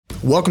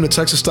Welcome to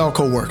Texas Style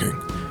Co-working.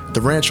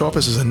 The Ranch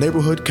office is a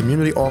neighborhood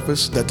community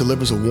office that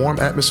delivers a warm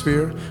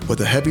atmosphere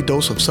with a heavy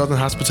dose of Southern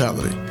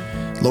hospitality.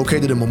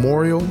 Located in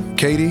Memorial,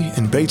 Katy,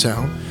 and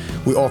Baytown,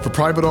 we offer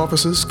private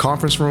offices,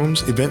 conference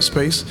rooms, event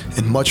space,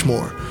 and much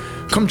more.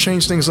 Come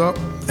change things up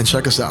and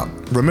check us out.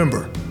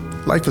 Remember,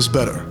 life is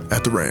better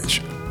at the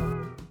Ranch.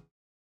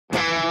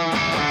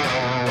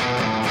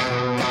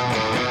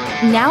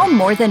 Now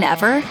more than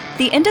ever,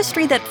 the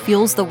industry that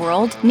fuels the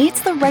world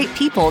needs the right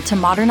people to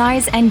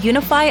modernize and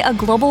unify a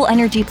global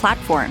energy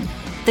platform.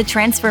 The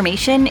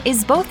transformation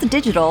is both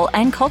digital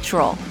and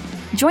cultural.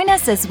 Join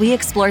us as we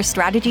explore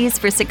strategies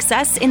for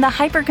success in the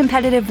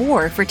hyper-competitive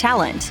war for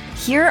talent,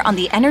 here on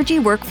the Energy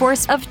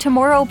Workforce of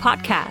Tomorrow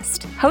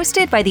podcast,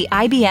 hosted by the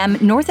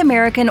IBM North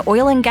American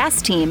Oil and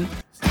Gas team.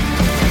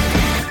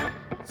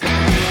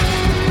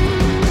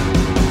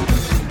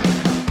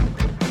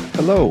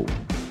 Hello,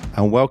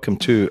 and welcome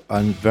to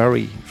a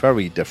very,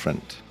 very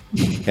different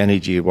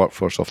Energy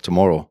Workforce of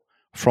Tomorrow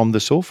from the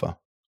sofa.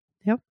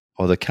 Yep.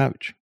 Or the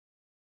couch.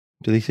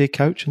 Do they say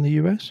couch in the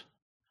US?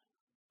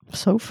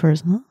 Sofa,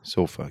 isn't it?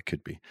 Sofa, it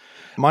could be.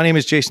 My name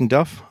is Jason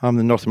Duff. I'm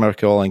the North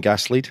America Oil and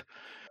Gas lead.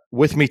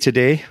 With me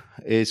today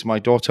is my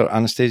daughter,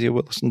 Anastasia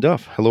Whittleston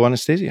Duff. Hello,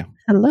 Anastasia.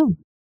 Hello.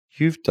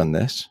 You've done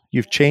this.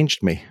 You've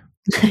changed me.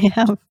 I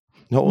have.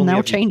 Not only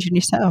now changing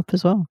your setup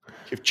as well.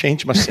 You've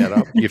changed my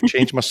setup. You've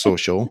changed my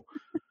social.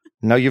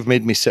 Now you've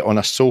made me sit on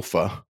a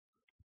sofa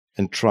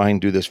and try and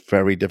do this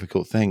very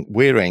difficult thing,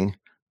 wearing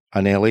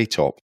an LA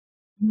top.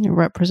 You're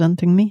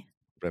representing me.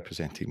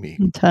 Representing me.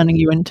 And turning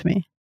you into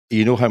me.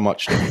 You know how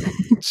much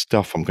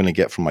stuff I'm going to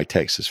get from my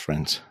Texas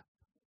friends.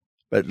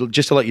 But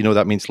just to let you know,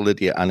 that means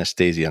Lydia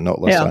Anastasia, not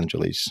Los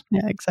Angeles.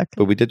 Yeah, exactly.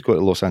 But we did go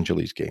to Los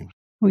Angeles game.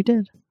 We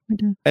did.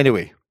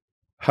 Anyway,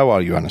 how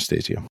are you,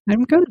 Anastasia?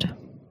 I'm good.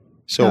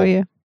 So, how are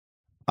you?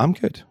 I'm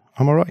good.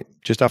 I'm all right.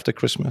 Just after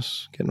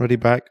Christmas, getting ready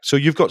back. So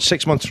you've got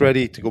 6 months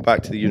ready to go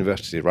back to the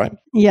university, right?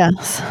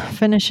 Yes.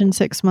 Finish in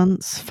 6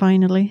 months,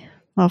 finally,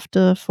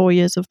 after 4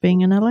 years of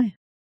being in LA.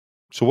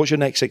 So what's your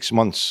next 6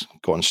 months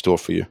got in store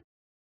for you?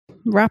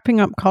 Wrapping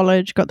up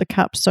college, got the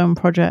capstone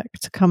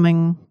project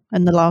coming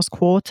in the last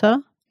quarter,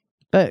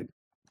 but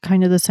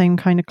kind of the same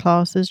kind of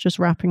classes, just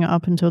wrapping it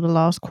up until the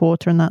last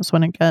quarter, and that's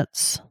when it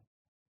gets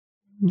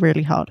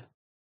really hard.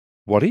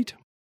 Worried?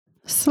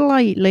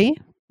 Slightly.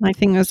 I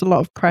think there's a lot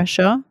of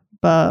pressure,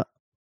 but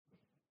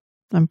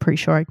I'm pretty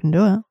sure I can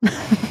do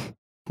it.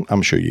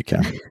 I'm sure you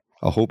can.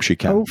 I hope she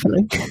can.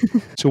 Hopefully.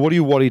 So what are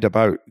you worried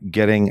about?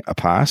 Getting a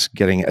pass?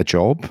 Getting a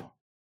job?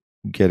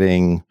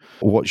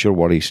 What's your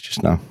worries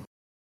just now?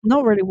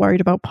 Not really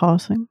worried about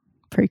passing.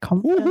 Pretty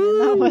confident in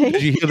that way.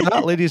 Did you hear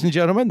that, ladies and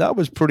gentlemen? That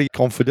was pretty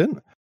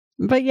confident.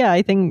 But yeah,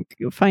 I think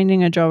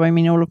finding a job, I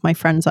mean, all of my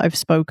friends that I've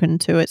spoken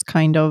to, it's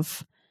kind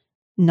of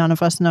none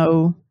of us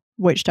know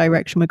which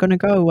direction we're going to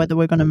go, whether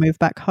we're going to move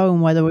back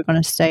home, whether we're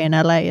going to stay in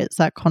LA. It's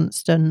that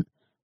constant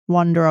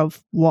wonder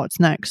of what's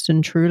next.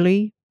 And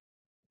truly,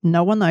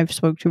 no one that I've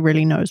spoke to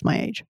really knows my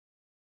age.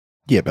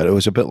 Yeah, but it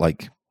was a bit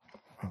like,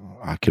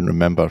 I can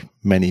remember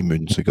many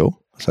moons ago,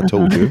 as I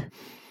told you,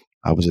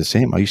 I was the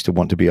same. I used to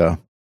want to be a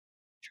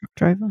truck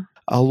driver,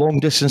 a long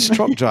distance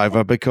truck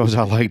driver, because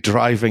I liked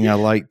driving. I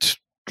liked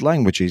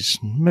languages,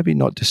 maybe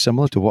not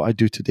dissimilar to what I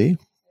do today,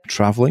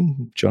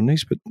 traveling,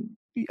 journeys, but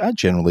I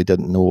generally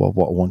didn't know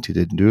what I wanted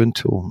to do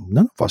until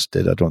none of us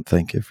did, I don't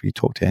think. If you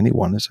talk to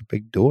anyone, it's a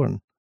big door.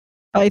 And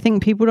I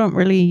think people don't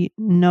really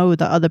know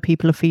that other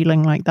people are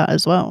feeling like that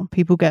as well.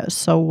 People get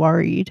so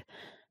worried,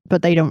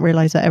 but they don't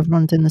realize that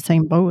everyone's in the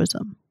same boat as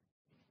them.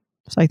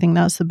 So I think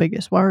that's the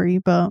biggest worry,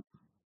 but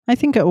I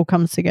think it all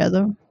comes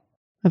together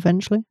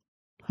eventually,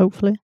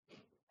 hopefully.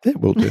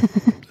 It will do.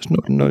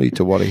 There's no need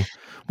to worry.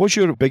 What's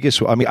your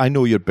biggest, I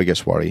know your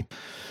biggest worry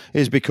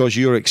is because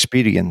your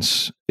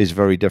experience is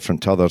very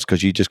different to others,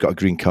 because you just got a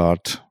green card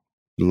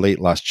late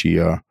last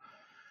year.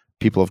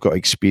 People have got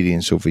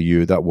experience over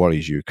you. That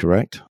worries you,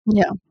 correct?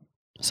 Yeah.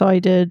 So I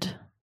did,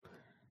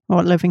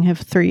 living here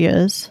for 3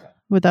 years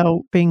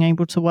without being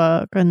able to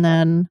work, and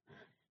then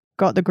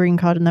got the green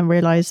card, and then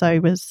realized I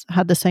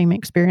had the same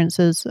experience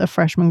as a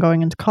freshman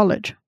going into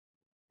college.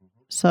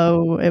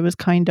 So it was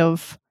kind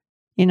of,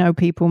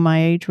 people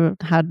my age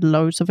had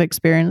loads of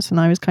experience, and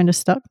I was kind of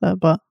stuck there,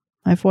 but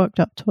I've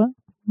worked up to it.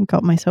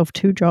 Got myself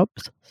 2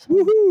 jobs.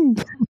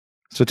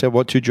 So tell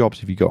what 2 jobs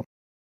have you got?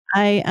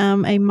 I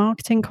am a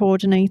marketing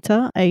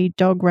coordinator, a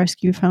dog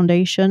rescue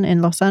foundation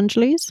in Los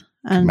Angeles.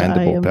 And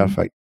Commendable, I am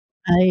perfect.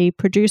 a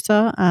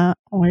producer at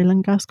Oil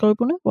and Gas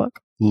Global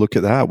Network. Look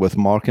at that, with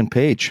Mark and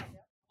Paige.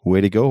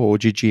 Way to go,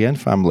 OGGN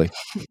family.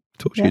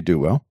 Told you you'd do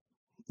well.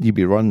 You'd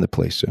be running the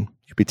place soon.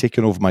 You'd be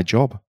taking over my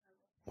job.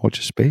 Watch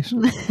your space.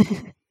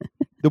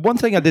 The one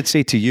thing I did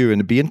say to you, and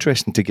it'd be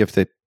interesting to give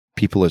the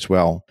people as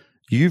well,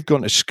 you've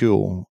gone to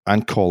school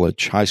and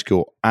college, high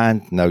school,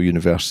 and now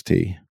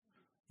university.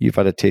 You've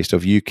had a taste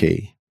of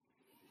UK,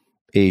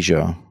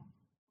 Asia,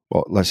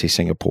 let's say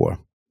Singapore,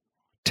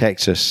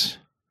 Texas,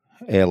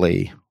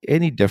 LA.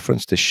 Any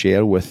difference to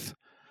share with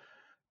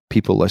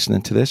people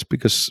listening to this?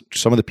 Because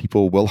some of the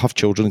people will have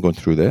children going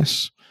through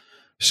this.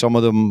 Some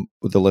of them,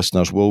 the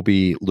listeners, will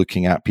be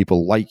looking at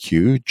people like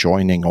you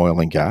joining oil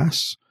and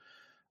gas.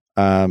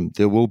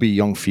 There will be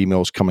young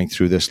females coming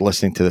through this,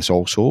 listening to this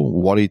also,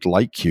 worried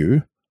like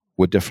you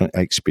with different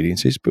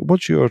experiences. But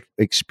what's your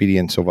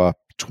experience of a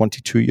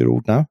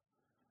 22-year-old now?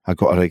 I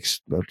got her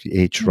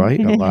age right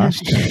at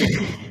last.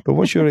 But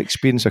what's your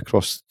experience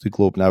across the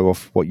globe now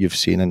of what you've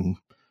seen in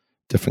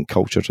different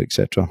cultures,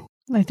 etc.?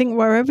 I think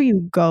wherever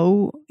you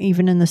go,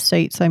 even in the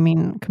States, I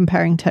mean,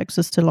 comparing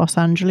Texas to Los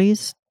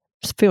Angeles,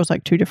 it feels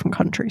like two different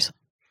countries.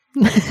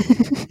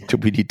 Do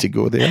we need to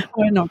go there?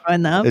 We're not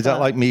going there. Is that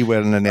like me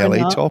wearing an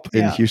LA top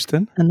in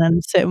Houston? And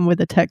then sitting with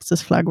a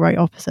Texas flag right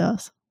opposite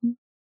us.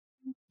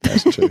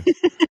 That's true.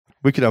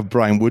 We could have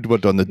Brian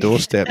Woodward on the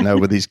doorstep now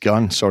with his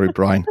gun. Sorry,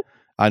 Brian.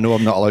 I know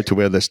I'm not allowed to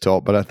wear this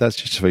top, but that's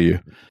just for you.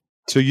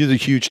 So you're the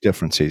huge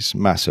differences,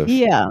 massive.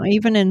 Yeah,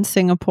 even in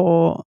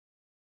Singapore,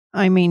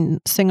 I mean,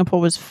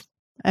 Singapore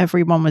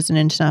everyone was an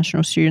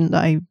international student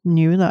that I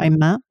knew, that I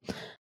met.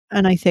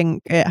 And I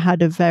think they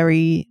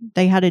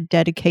had a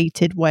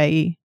dedicated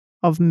way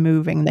of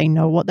moving. They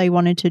know what they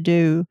wanted to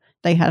do.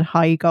 They had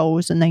high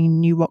goals and they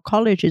knew what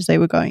colleges they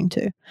were going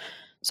to.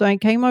 So I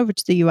came over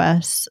to the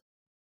US.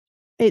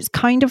 It's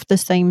kind of the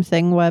same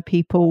thing where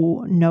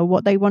people know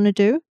what they want to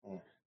do.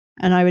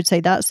 And I would say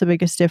that's the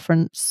biggest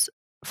difference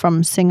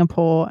from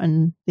Singapore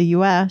and the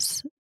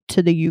US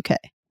to the UK.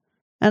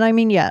 And I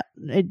mean, yeah,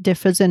 it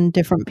differs in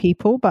different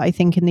people, but I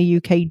think in the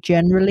UK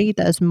generally,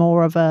 there's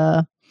more of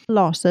a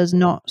loss. There's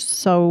not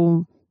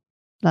so,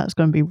 that's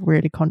going to be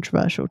really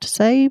controversial to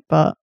say,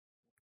 but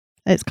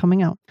it's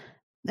coming out.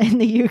 In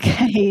the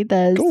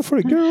UK, Go for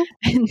it, girl.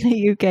 In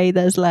the UK,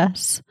 there's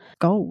less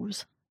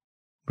goals.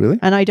 Really?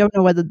 And I don't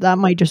know whether that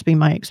might just be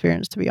my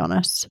experience, to be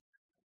honest.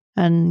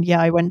 And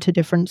yeah, I went to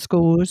different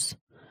schools.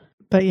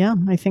 But yeah,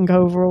 I think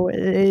overall it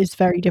is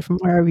very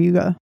different wherever you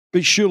go.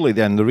 But surely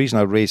then, the reason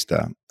I raised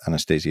that,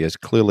 Anastasia, is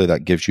clearly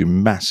that gives you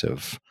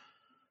massive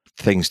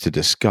things to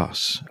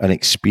discuss and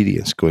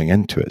experience going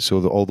into it. So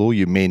that although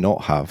you may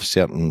not have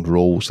certain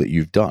roles that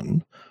you've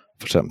done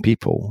for certain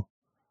people,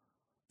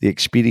 the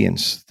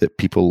experience that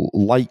people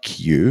like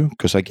you,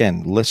 because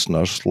again,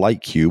 listeners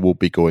like you will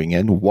be going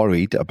in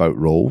worried about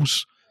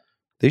roles.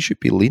 They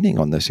should be leaning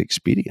on this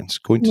experience,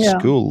 going to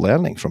school,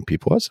 learning from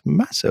people. That's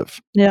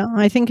massive. Yeah,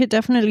 I think it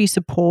definitely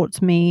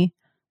supports me.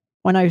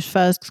 When I was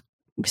first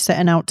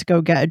setting out to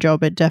go get a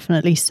job, it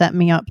definitely set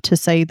me up to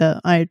say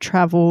that I had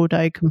traveled,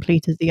 I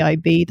completed the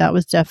IB. That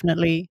was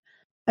definitely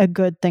a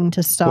good thing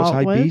to start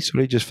with. What's IB?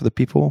 Sorry, just for the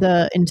people?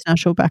 The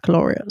International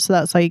Baccalaureate. So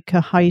that's like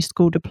a high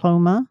school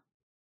diploma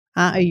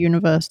at a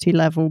university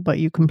level, but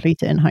you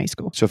complete it in high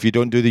school. So if you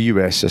don't do the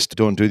US system,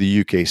 don't do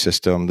the UK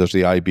system, there's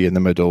the IB in the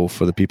middle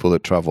for the people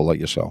that travel like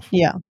yourself.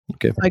 Yeah.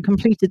 Okay. So I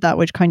completed that,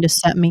 which kind of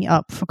set me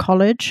up for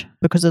college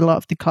because a lot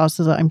of the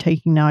classes that I'm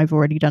taking now I've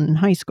already done in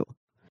high school.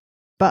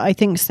 But I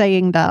think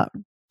saying that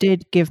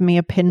did give me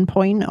a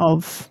pinpoint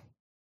of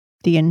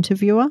the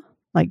interviewer.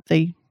 Like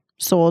they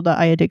saw that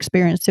I had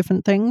experienced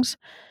different things.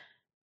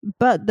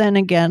 But then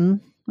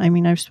again, I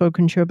mean, I've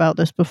spoken to you about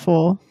this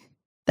before.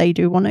 They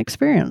do want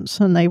experience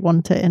and they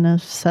want it in a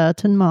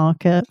certain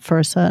market for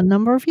a certain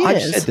number of years.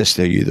 I've said this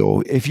to you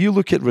though. If you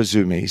look at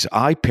resumes,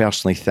 I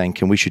personally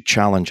think, and we should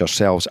challenge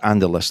ourselves and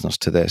the listeners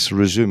to this,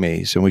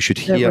 resumes, and we should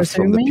hear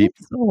from the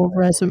people. Or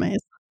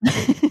resumes.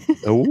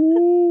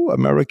 Oh,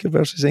 America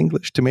versus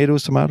English.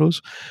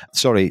 Tomatoes.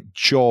 Sorry,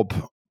 job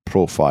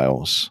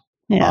profiles,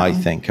 I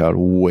think are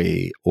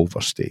way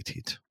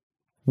overstated.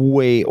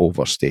 Way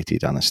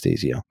overstated,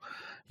 Anastasia.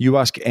 You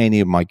ask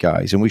any of my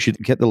guys, and we should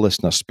get the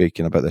listeners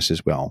speaking about this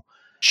as well.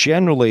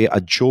 Generally,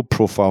 a job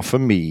profile for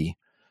me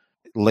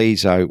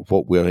lays out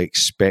what we're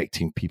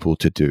expecting people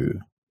to do.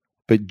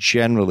 But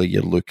generally,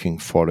 you're looking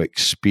for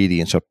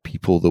experience or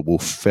people that will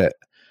fit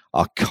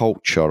a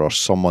culture or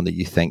someone that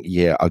you think,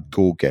 yeah, a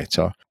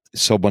go-getter,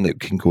 someone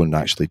that can go and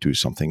actually do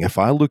something. If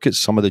I look at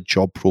some of the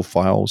job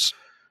profiles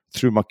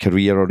through my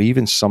career or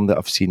even some that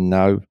I've seen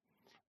now,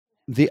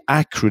 the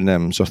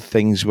acronyms or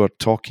things we're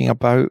talking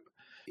about,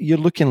 you're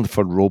looking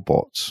for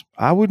robots.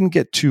 I wouldn't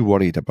get too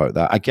worried about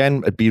that. Again,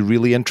 it'd be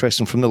really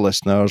interesting from the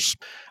listeners.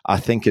 I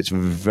think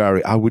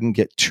I wouldn't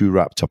get too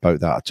wrapped up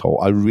about that at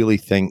all. I really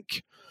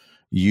think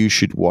you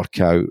should work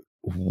out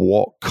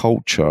what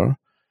culture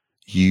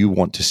you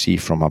want to see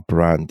from a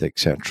brand,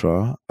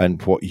 etc.,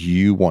 and what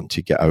you want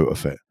to get out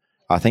of it.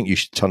 I think you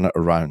should turn it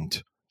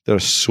around.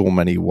 There's so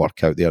many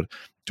work out there.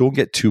 Don't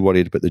get too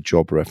worried about the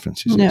job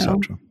references,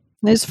 etc.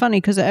 It's funny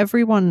because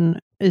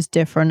everyone is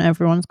different.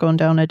 Everyone's gone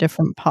down a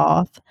different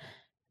path.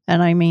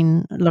 And I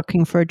mean,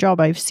 looking for a job,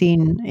 I've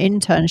seen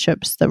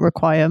internships that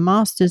require a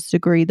master's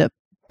degree that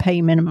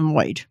pay minimum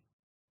wage.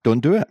 Don't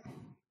do it.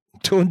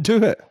 Don't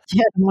do it.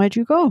 Yeah, then where'd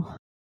you go?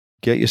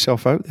 Get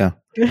yourself out there.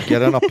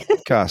 Get on a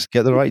podcast.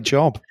 Get the right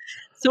job.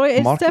 So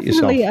it's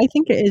definitely, I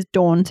think it is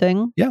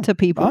daunting to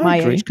people my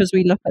age because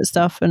we look at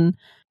stuff and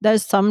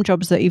there's some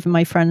jobs that even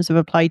my friends have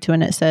applied to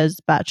and it says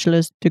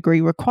bachelor's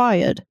degree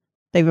required.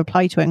 They've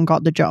applied to it and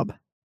got the job.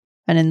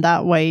 And in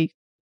that way,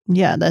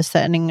 they're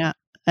setting it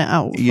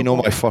out. You know,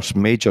 my first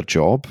major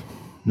job?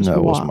 No,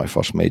 it wasn't my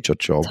first major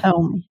job.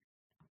 Tell me.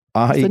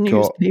 I the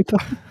got newspaper.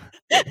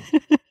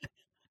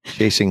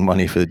 chasing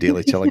money for the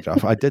Daily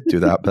Telegraph. I did do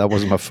that, but that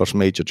wasn't my first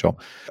major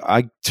job.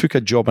 I took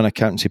a job in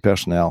accountancy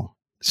personnel,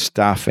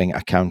 staffing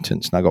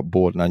accountants, and I got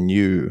bored, and I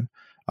knew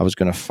I was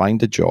going to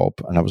find a job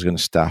and I was going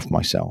to staff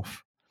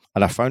myself.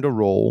 And I found a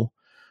role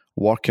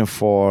working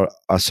for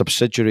a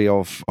subsidiary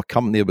of a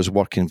company that was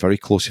working very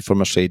closely for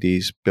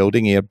Mercedes,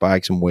 building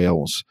airbags in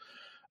Wales.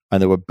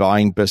 And they were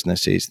buying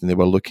businesses and they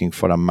were looking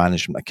for a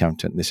management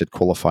accountant. They said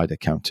qualified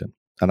accountant.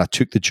 And I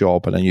took the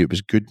job and I knew it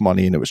was good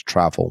money and it was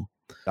travel.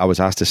 I was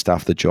asked to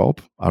staff the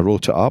job. I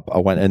wrote it up. I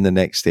went in the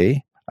next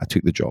day. I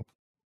took the job.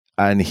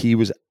 And he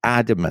was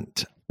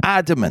adamant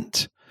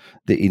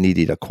that he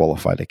needed a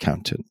qualified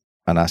accountant.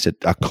 And I said,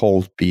 I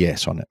called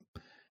BS on it.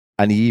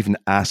 And he even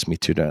asked me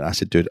to do it. I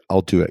said, dude,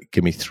 I'll do it.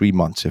 Give me 3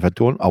 months. If I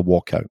don't, I'll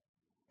walk out.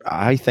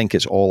 I think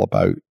it's all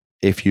about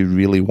if you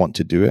really want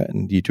to do it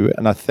and you do it.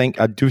 And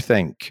I do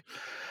think,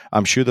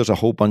 I'm sure there's a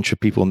whole bunch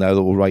of people now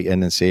that will write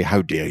in and say,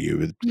 how dare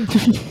you?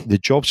 The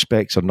job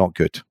specs are not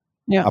good.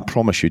 Yeah. I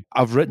promise you.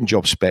 I've written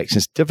job specs.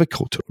 It's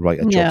difficult to write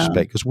a job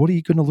spec because what are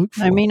you going to look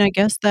for? I mean, I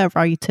guess they're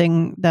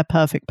writing their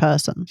perfect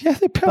person. Yeah,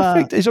 they're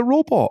perfect. It's a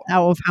robot.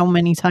 Out of how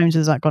many times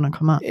is that going to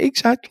come up?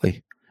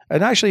 Exactly.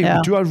 And actually,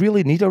 do I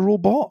really need a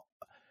robot?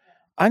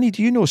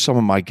 Some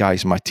of my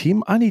guys in my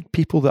team, I need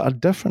people that are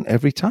different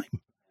every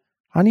time.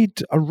 I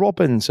need a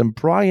Robins and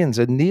Brian's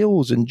and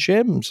Neil's and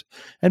Jim's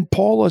and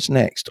Paula's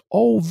next,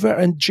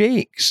 and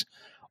Jake's,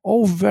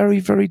 all very,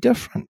 very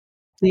different.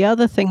 The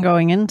other thing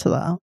going into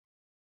that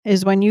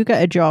is when you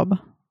get a job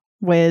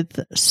with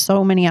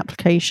so many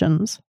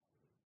applications,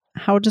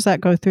 how does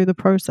that go through the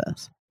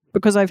process?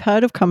 Because I've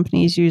heard of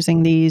companies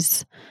using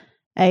these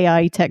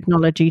AI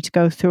technology to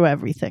go through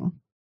everything.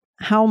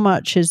 How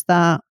much is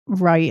that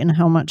right and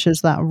how much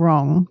is that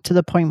wrong to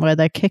the point where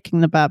they're kicking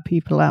the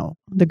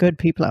good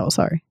people out,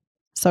 sorry.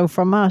 So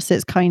from us,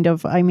 it's kind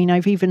of, I mean,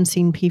 I've even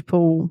seen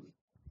people,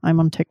 I'm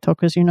on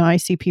TikTok, as you know, I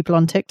see people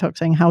on TikTok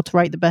saying how to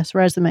write the best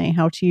resume,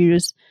 how to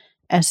use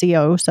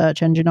SEO,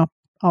 search engine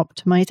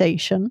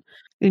optimization,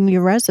 in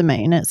your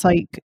resume. And it's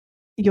like,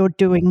 you're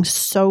doing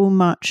so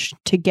much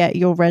to get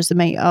your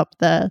resume up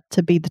there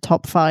to be the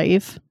top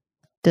 5.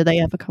 Do they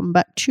ever come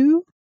back to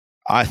you?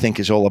 I think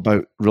it's all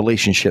about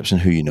relationships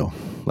and who you know.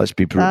 Let's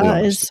be brutally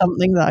honest. That is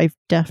something that I've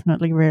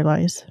definitely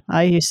realized.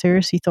 I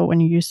seriously thought when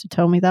you used to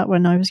tell me that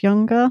when I was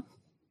younger,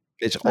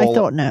 I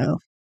thought no.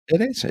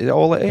 It is.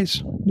 All it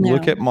is. No.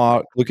 Look at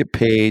Mark, look at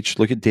Paige,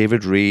 look at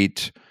David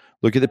Reed,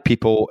 look at the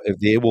people. If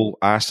they will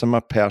ask them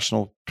a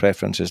personal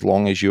preference, as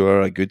long as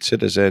you're a good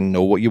citizen,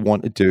 know what you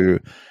want to do,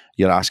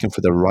 you're asking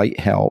for the right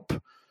help,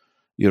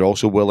 you're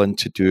also willing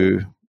to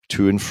do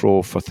to and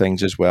fro for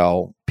things as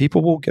well,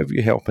 people will give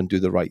you help and do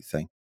the right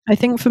thing. I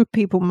think for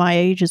people my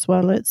age as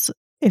well, it's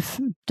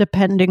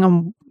depending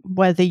on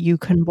whether you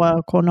can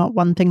work or not,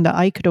 one thing that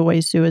I could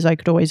always do is I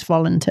could always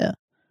volunteer.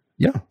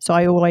 Yeah. So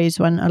I always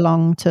went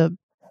along to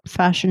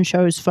fashion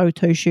shows,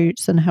 photo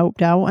shoots, and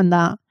helped out. And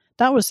that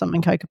was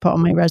something I could put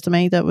on my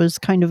resume that was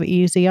kind of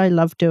easy. I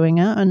love doing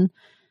it. And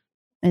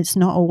it's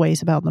not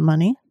always about the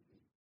money.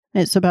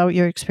 It's about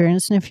your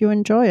experience and if you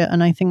enjoy it.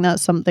 And I think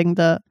that's something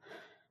that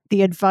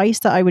the advice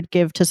that I would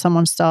give to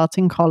someone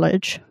starting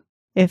college,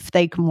 if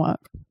they can work,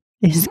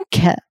 is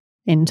get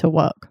into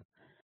work.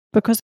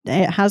 Because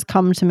it has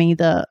come to me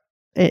that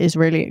it is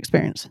really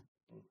experience.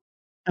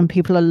 And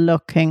people are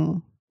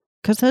looking,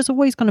 because there's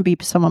always going to be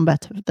someone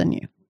better than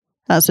you.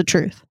 That's the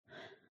truth.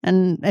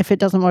 And if it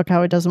doesn't work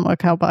out, it doesn't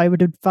work out. But I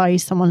would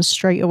advise someone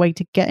straight away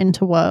to get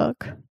into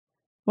work,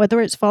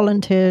 whether it's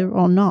volunteer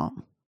or not.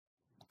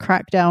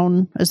 Crack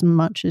down as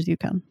much as you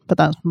can. But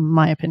that's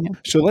my opinion.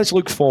 So let's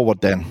look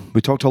forward then.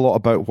 We talked a lot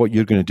about what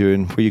you're going to do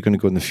and where you're going to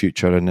go in the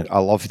future. And I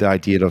love the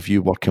idea of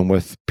you working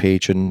with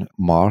Paige and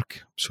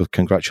Mark. So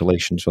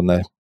congratulations on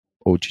the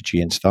OGG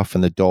and stuff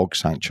and the dog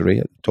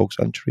sanctuary. Dog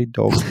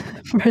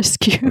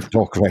rescue.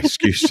 Dog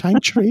rescue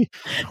sanctuary.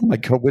 Oh my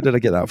God, where did I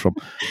get that from?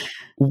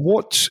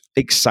 What's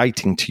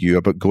exciting to you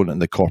about going into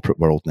the corporate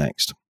world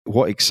next?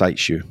 What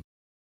excites you?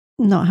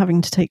 Not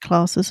having to take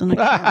classes and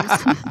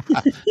exams.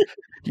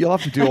 You'll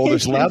have to do all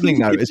this learning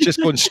now. It's just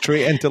going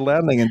straight into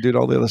learning and doing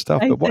all the other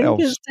stuff. But what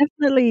else? It's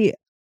definitely,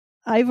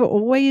 I've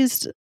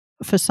always,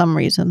 for some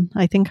reason,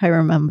 I think I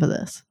remember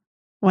this.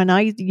 When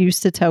I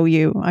used to tell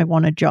you I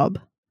want a job,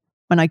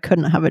 when I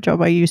couldn't have a job,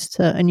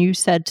 and you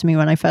said to me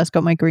when I first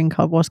got my green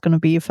card, what's going to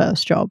be your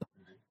first job?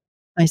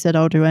 I said,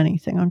 I'll do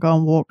anything. I'll go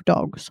and walk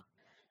dogs.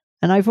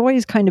 And I've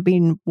always kind of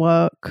been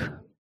work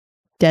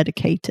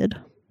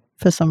dedicated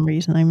for some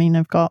reason. I mean,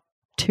 I've got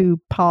 2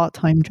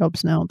 part-time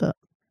jobs now that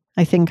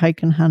I think I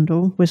can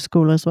handle with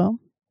school as well,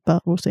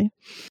 but we'll see.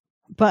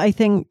 But I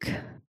think...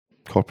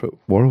 Corporate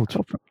world.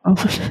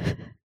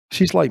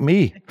 She's like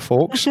me,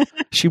 folks.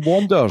 She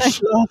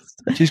wanders.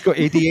 She's got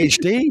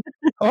ADHD.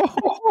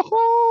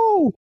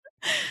 Oh!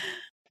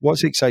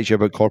 What's exciting you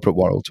about corporate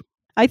world?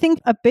 I think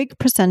a big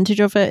percentage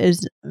of it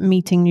is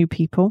meeting new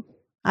people.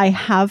 I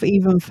have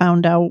even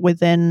found out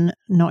within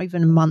not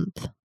even a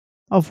month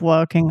of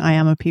working, I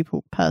am a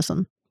people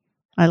person.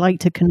 I like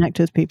to connect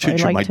with people.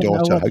 Tutor I my like to know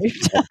daughter what how they've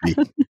she's happy.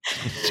 done.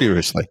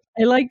 Seriously.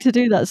 I like to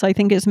do that. So I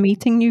think it's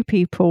meeting new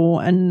people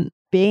and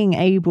being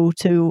able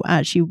to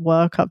actually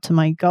work up to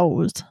my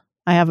goals.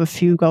 I have a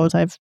few goals. I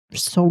have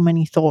so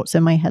many thoughts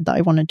in my head that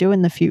I want to do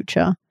in the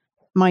future.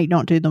 Might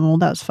not do them all,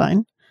 that's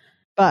fine.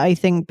 But I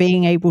think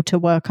being able to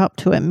work up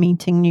to it,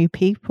 meeting new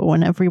people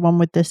and everyone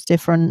with this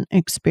different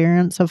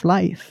experience of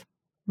life,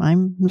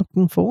 I'm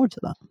looking forward to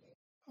that.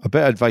 A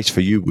bit of advice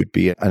for you would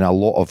be, and a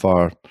lot of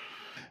our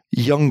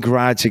young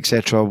grads,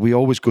 etc., we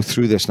always go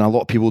through this, and a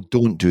lot of people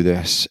don't do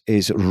this,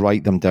 is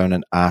write them down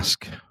and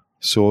ask.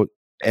 So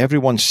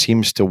everyone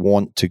seems to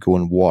want to go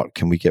and work,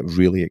 and we get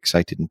really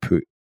excited and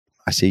put,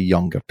 I say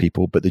younger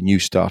people, but the new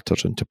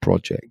starters into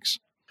projects.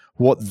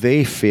 What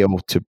they fail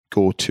to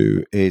go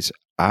to is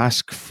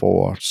ask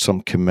for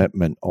some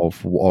commitment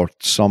of, or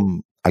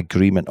some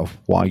agreement of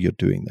why you're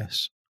doing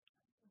this.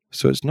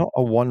 So it's not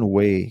a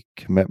one-way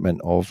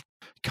commitment of,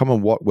 come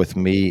and work with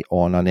me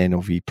on an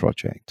NOV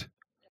project.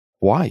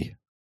 Why?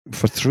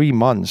 For 3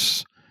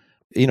 months,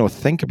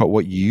 think about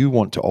what you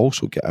want to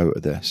also get out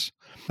of this.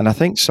 And I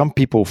think some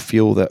people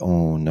feel that,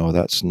 oh no,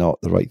 that's not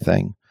the right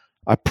thing.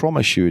 I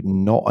promise you,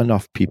 not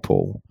enough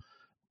people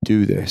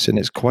do this. And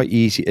it's quite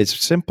easy. It's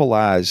simple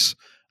as,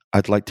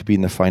 I'd like to be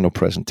in the final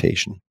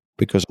presentation,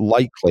 because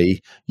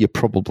likely you're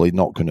probably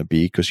not going to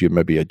be, because you're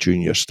maybe a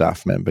junior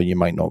staff member, you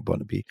might not want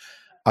to be.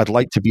 I'd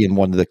like to be in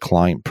one of the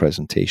client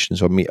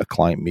presentations or meet a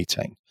client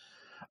meeting.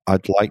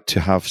 I'd like to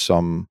have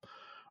some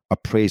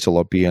appraisal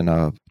or be in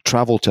a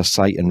travel to a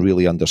site and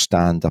really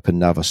understand up in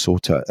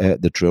Navasota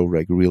at the drill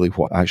rig really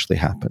what actually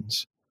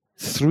happens.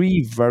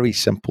 3 very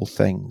simple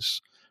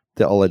things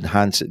that'll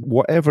enhance it.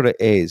 Whatever it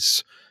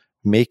is,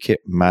 make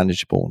it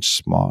manageable and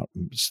smart,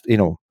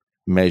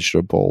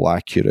 measurable,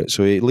 accurate.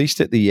 So at least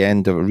at the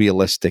end of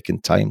realistic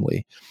and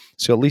timely.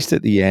 So at least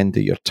at the end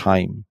of your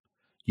time,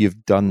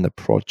 you've done the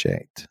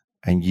project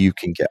and you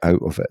can get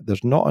out of it.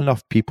 There's not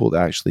enough people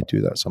that actually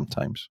do that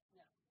sometimes.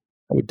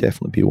 That would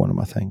definitely be one of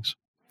my things.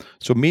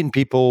 So meeting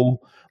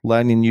people,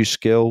 learning new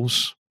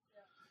skills.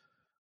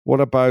 What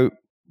about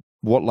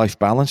work-life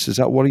balance? Does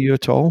that worry you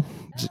at all?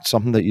 Is it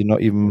something that you're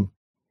not even...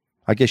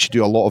 I guess you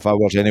do a lot of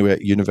hours anyway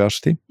at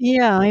university.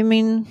 Yeah, I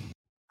mean,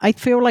 I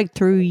feel like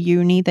through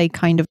uni,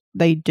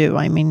 they do.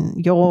 I mean,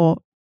 you're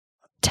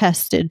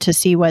tested to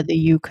see whether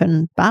you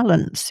can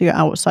balance your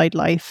outside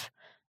life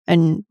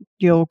and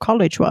your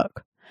college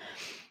work.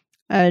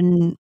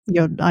 And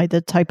you're either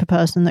the type of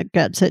person that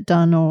gets it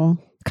done or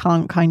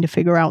can't kind of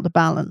figure out the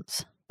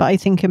balance. But I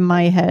think in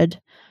my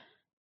head,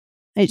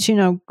 it's,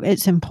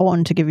 it's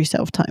important to give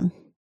yourself time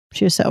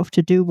to yourself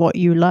to do what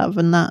you love.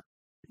 And that,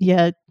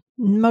 yeah,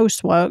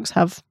 most works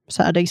have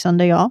Saturday,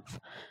 Sunday off.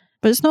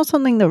 But it's not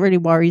something that really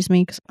worries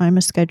me because I'm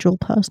a schedule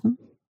person.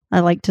 I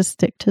like to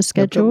stick to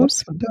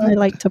schedules. I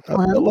like to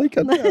plan. I like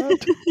a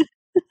dad.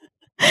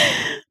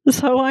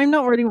 So I'm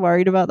not really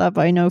worried about that.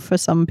 But I know for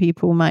some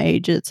people my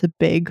age, it's a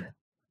big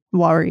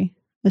worry,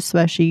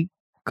 especially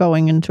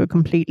going into a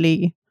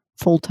completely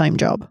full-time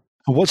job.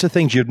 And what's the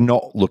things you're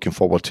not looking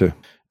forward to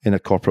in a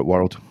corporate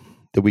world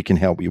that we can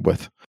help you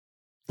with?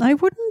 I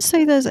wouldn't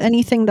say there's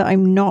anything that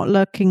I'm not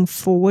looking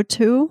forward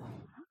to.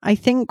 I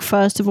think,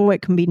 first of all,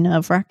 it can be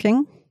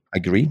nerve-wracking.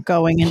 Agree.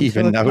 Going into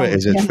even now it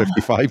is, as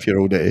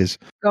 55-year-old it is.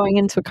 Going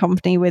into a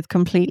company with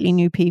completely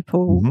new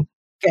people,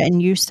 getting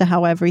used to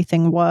how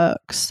everything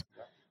works,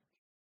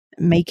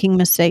 making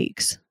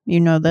mistakes. You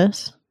know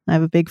this. I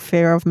have a big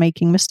fear of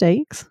making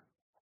mistakes.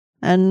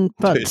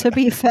 But to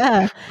be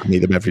fair, I need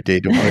them every day,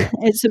 don't worry.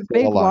 It's a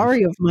big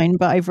worry of mine,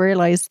 but I've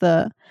realized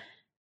that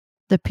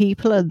the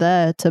people are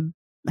there to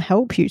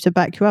help you, to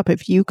back you up.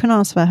 If you can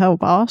ask for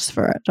help, ask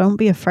for it. Don't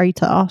be afraid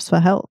to ask for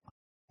help.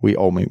 We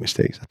all make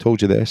mistakes. I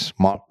told you this.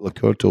 Mark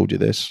Lacour told you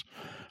this.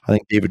 I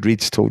think David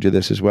Reed's told you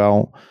this as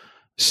well.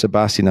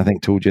 Sebastian, I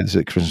think, told you this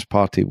at the Christmas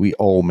party. We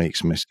all make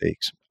some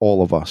mistakes.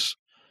 All of us.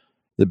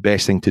 The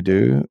best thing to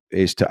do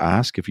is to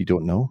ask if you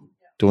don't know.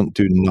 Don't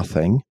do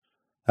nothing.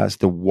 That's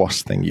the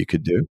worst thing you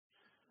could do.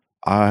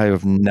 I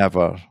have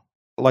never,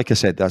 like I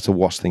said, that's the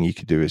worst thing you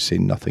could do is say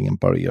nothing and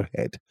bury your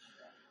head.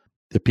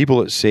 The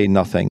people that say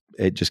nothing,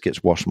 it just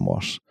gets worse and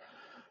worse.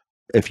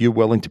 If you're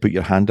willing to put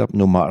your hand up,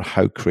 no matter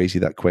how crazy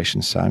that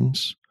question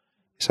sounds,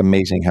 it's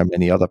amazing how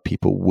many other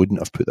people wouldn't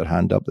have put their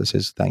hand up that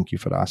says, thank you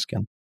for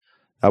asking.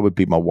 That would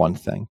be my one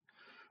thing.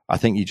 I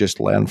think you just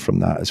learn from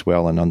that as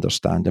well and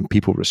understand, and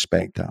people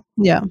respect that.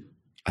 Yeah.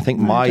 I think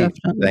my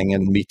thing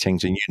in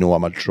meetings, and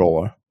I'm a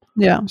drawer.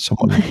 Yeah.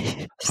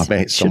 I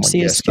met someone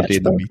yesterday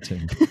in the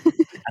meeting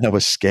and I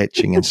was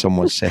sketching and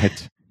someone said,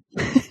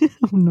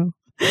 oh no.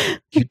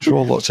 You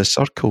draw lots of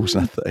circles.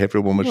 And I thought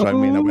everyone was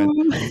around me and I went,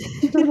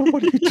 I don't know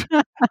what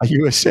are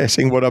you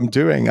assessing what I'm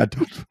doing? I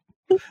don't.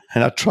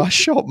 And I trash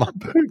shot my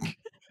book.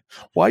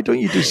 Why don't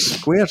you do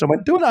squares? I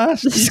went, don't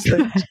ask these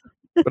things.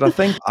 But I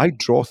think I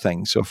draw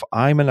things. So if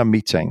I'm in a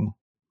meeting,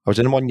 I was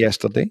in one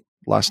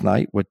last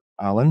night with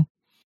Alan,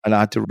 and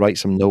I had to write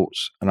some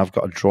notes and I've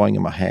got a drawing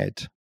in my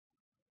head.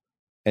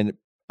 And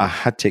I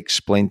had to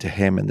explain to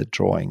him in the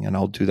drawing, and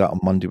I'll do that on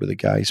Monday with the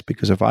guys,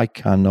 because if I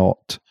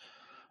cannot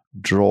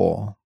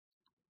draw,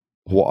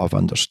 what I've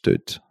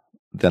understood,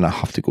 then I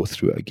have to go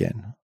through it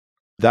again.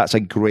 That's a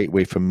great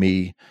way for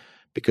me,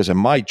 because in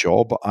my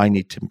job, I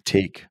need to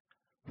take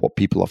what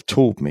people have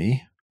told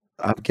me.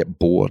 I get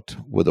bored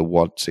with the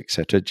words,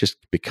 etc. It just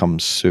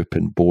becomes soup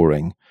and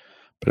boring.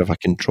 But if I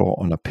can draw it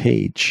on a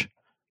page,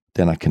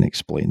 then I can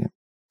explain it.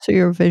 So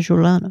you're a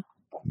visual learner?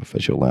 I'm a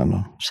visual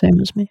learner. Same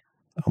as me.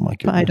 Oh my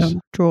goodness. But I don't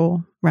draw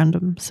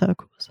random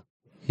circles.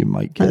 You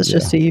might get That's there.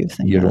 just a you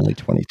thing. You're only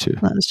 22.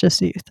 That's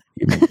just a you thing.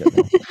 You might get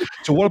there.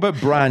 So what about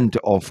brand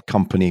of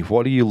company?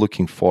 What are you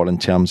looking for in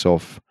terms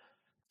of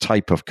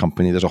type of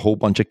company? There's a whole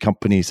bunch of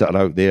companies that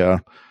are out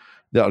there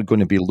that are going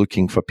to be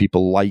looking for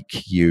people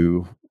like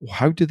you.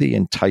 How do they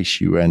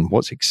entice you in?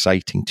 What's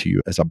exciting to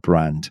you as a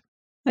brand?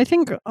 I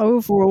think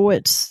overall,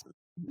 it's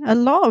a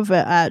lot of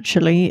it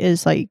actually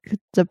is like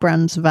the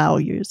brand's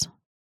values.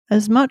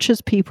 As much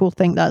as people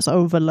think that's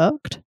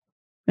overlooked,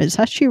 it's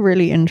actually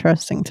really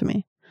interesting to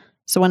me.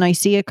 So when I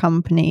see a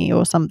company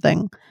or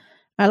something,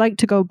 I like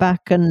to go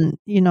back and,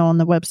 on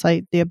the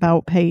website, the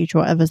about page,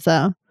 whatever's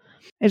there.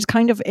 It's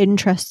kind of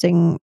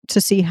interesting to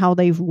see how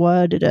they've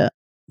worded it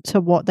to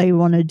what they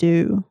want to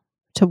do,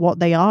 to what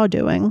they are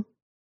doing,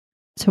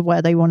 to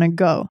where they want to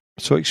go.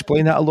 So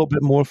explain that a little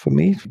bit more for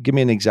me. Give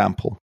me an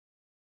example.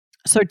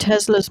 So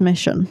Tesla's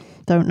mission,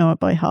 don't know it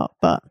by heart,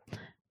 but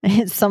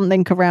it's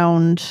something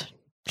around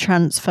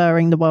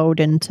transferring the world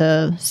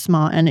into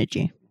smart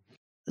energy.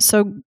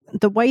 So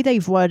the way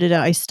they've worded it,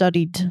 I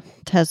studied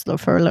Tesla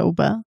for a little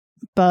bit,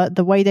 but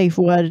the way they've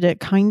worded it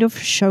kind of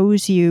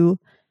shows you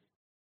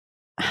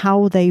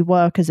how they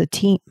work as a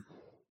team.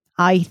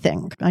 I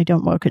think. I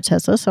don't work at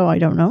Tesla, so I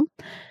don't know.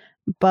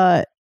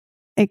 But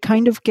it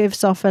kind of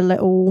gives off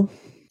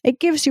it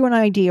gives you an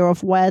idea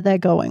of where they're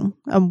going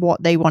and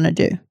what they want to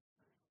do.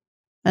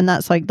 And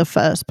that's like the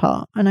first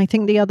part. And I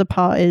think the other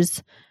part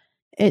is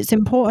it's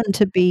important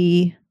to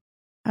be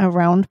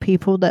around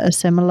people that are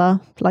similar,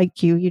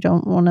 like you. You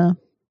don't want to,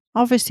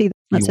 obviously,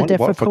 that's a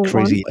difficult one. For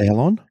crazy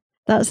Elon?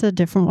 That's a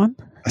different one.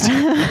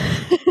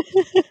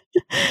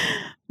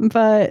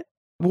 But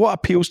what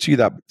appeals to you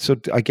that? So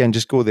again,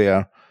 just go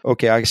there.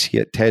 Okay, I see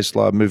it.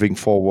 Tesla moving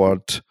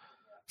forward,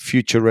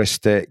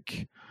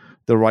 futuristic,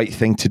 the right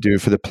thing to do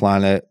for the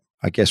planet.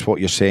 I guess what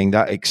you're saying,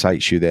 that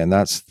excites you then.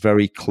 That's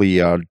very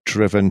clear,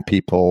 driven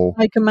people.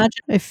 Like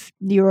imagine if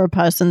you were a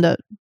person that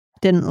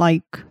didn't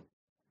like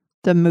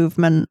the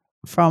movement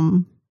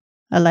from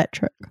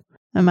electric.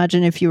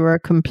 Imagine if you were a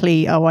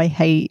complete, I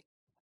hate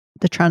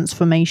the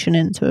transformation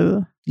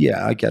into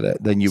Yeah, I get it.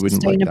 Then you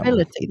wouldn't like that.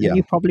 Sustainability. Then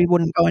you probably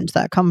wouldn't go into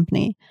that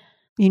company.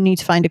 You need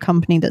to find a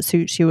company that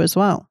suits you as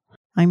well.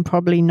 I'm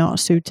probably not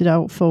suited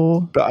out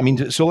for. But I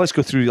mean, so let's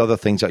go through the other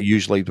things that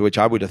usually, which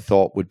I would have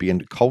thought would be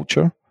in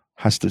culture.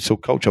 So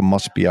culture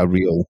must be a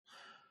real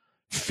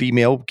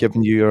female,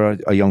 given you're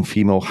a young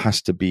female,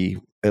 has to be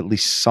at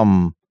least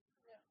some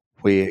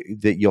way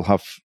that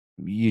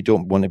you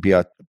don't want to be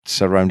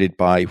surrounded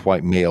by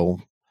white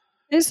male.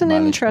 It's an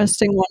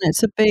interesting one.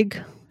 It's a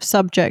big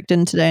subject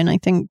in today. And I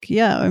think,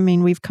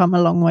 we've come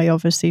a long way,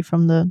 obviously,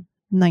 from the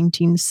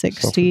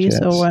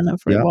 1960s or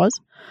whenever it was.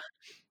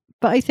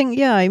 But I think,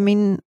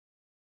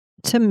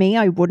 to me,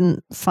 I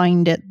wouldn't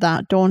find it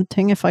that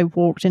daunting if I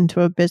walked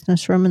into a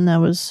business room and there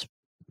was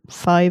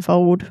 5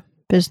 old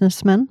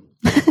businessmen.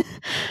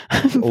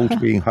 Old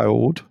being how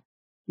old?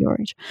 Your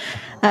age.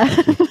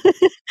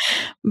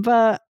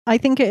 But I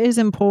think it is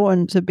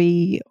important to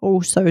be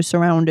also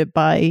surrounded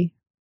by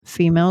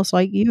females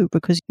like you,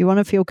 because you want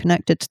to feel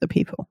connected to the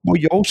people. Well,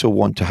 you also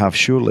want to have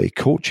surely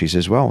coaches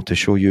as well to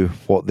show you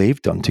what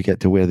they've done to get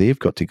to where they've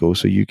got to go,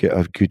 so you get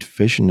a good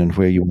vision and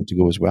where you want to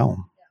go as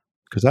well.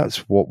 Because that's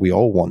what we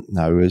all want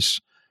now. Is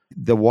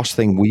the worst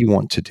thing we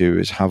want to do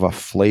is have a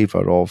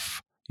flavor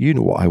of, you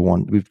know what I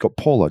want. We've got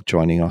Paula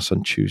joining us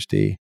on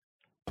Tuesday,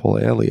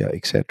 Paula Elliott,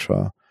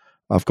 etc.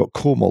 I've got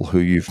Komal, who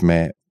you've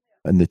met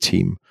in the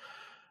team.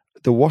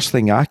 The worst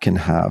thing I can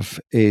have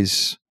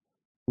is,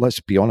 let's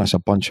be honest, a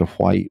bunch of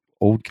white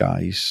old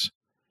guys.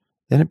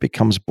 Then it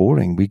becomes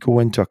boring. We go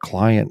into a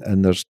client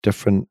and there's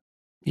different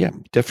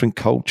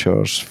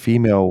cultures,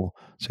 female,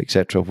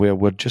 etc., where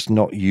we're just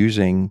not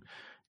using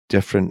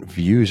different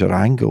views or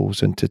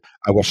angles into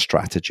our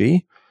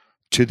strategy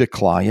to the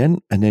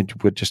client, and then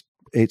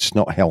it's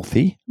not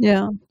healthy.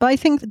 Yeah, but I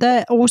think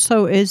there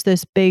also is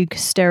this big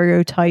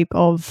stereotype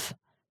of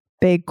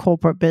big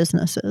corporate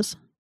businesses.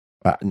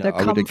 No,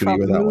 I would agree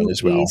with that one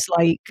as well.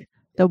 Like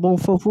The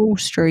Wolf of Wall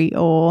Street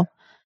or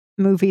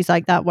movies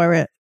like that, where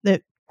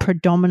it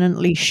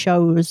predominantly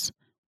shows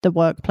the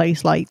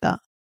workplace like that.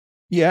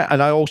 Yeah,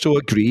 and I also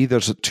agree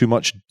there's too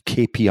much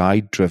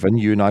KPI driven.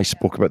 You and I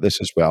spoke about this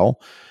as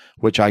well,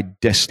 which I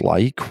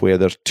dislike, where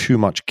there's too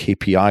much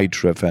KPI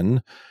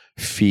driven,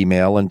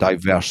 female and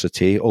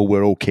diversity. Oh,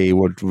 we're okay.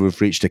 We've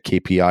reached a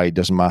KPI. It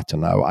doesn't matter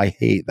now. I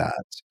hate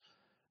that.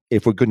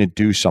 If we're going to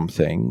do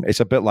something, it's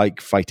a bit like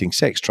fighting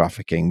sex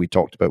trafficking we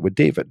talked about with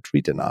David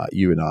Reed and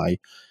you and I.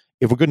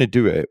 If we're going to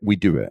do it, we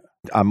do it.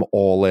 I'm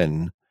all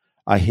in.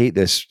 I hate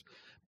this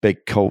big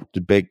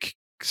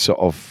sort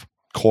of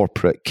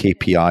corporate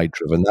KPI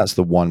driven. That's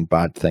the one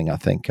bad thing I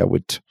think I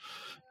would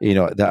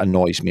that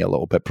annoys me a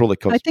little bit. Probably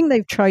because I think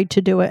they've tried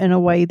to do it in a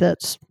way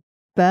that's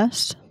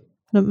best,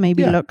 that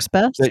maybe looks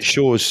best. it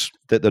shows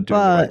that they're doing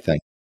the right thing.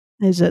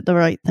 Is it the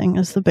right thing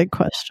is the big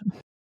question.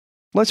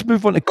 Let's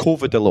move on to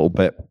COVID a little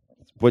bit,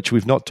 which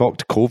we've not talked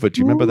to COVID.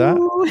 Do you remember that?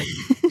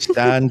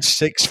 Stand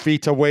 6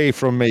 feet away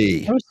from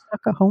me. I was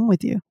stuck at home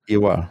with you.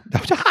 You were.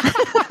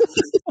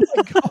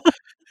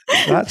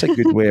 That's a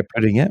good way of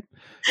putting it.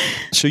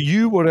 So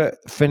you were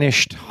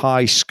finished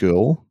high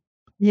school.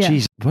 Yeah.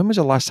 Jeez, when was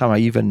the last time I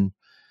even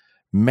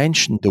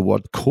mentioned the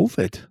word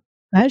COVID?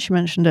 I actually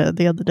mentioned it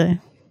the other day.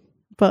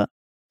 But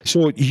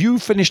so you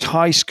finished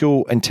high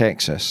school in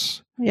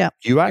Texas. Yeah.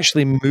 You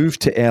actually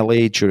moved to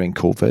LA during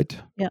COVID.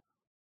 Yeah.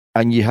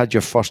 And you had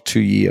your first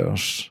 2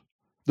 years.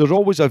 There's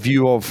always a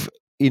view of,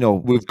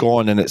 we've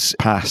gone and it's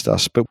past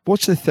us. But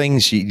what's the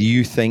things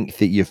you think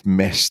that you've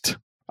missed,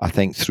 I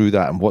think, through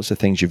that? And what's the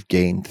things you've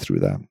gained through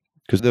that?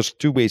 Because there's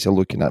two ways of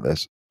looking at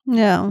this.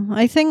 Yeah.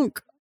 I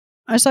think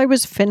as I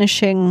was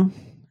finishing,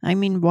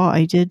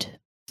 I did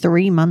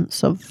 3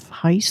 months of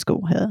high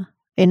school here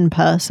in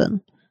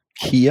person.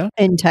 Here?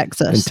 In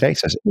Texas. In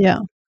Texas? Yeah.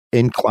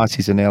 In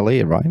classes in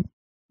LA, right?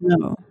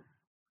 No.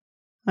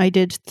 I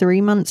did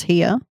 3 months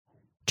here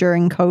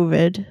during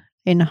COVID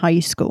in high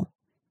school.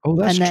 Oh,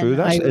 that's true.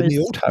 That's in the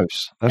old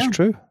house. That's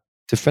true.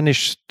 To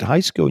finish high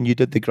school, and you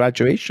did the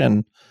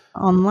graduation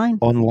online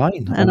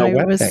and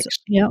I was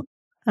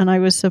and I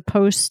was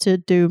supposed to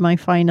do my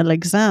final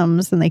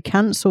exams, and they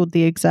cancelled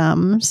the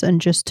exams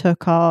and just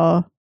took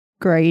our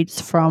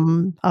grades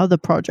from other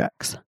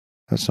projects.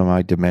 That's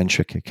my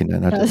dementia kicking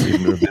in. I don't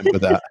even remember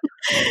that.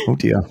 Oh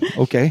dear.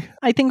 Okay.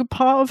 I think a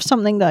part of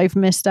something that I've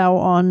missed out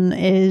on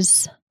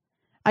is,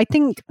 I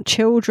think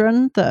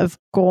children that have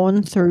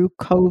gone through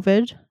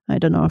COVID, I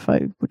don't know if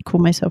I would call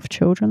myself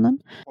children then.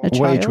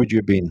 What age would you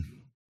have been?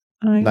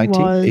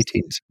 19,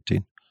 18,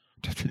 17?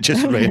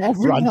 Just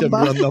random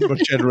number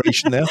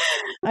generation there.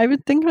 I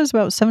would think I was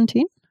about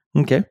 17.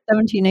 Okay.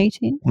 17,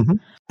 18. Mm-hmm.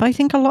 But I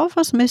think a lot of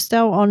us missed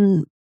out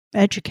on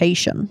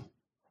education,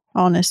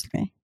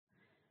 honestly.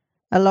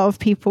 A lot of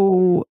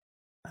people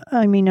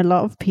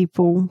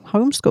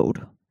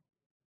homeschooled.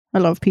 A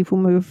lot of people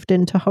moved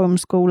into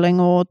homeschooling,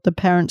 or the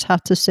parents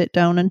had to sit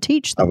down and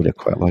teach them. I would have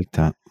quite liked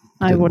that.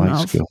 I wouldn't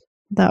have. School.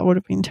 That would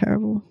have been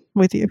terrible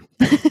with you.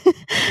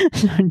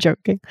 No, I'm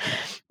joking.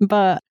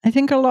 But I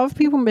think a lot of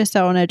people missed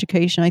out on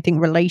education. I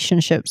think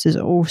relationships is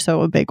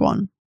also a big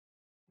one.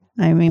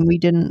 We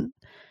didn't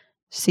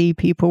see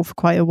people for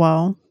quite a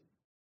while.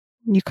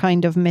 You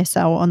kind of miss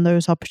out on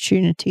those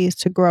opportunities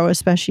to grow,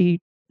 especially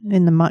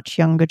in the much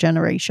younger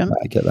generation.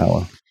 I get that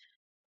one.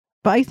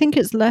 But I think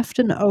it's left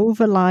an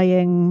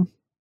overlying,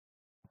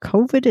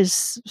 COVID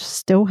is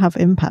still have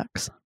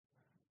impacts.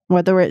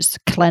 Whether it's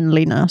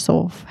cleanliness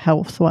or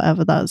health,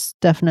 whatever, that's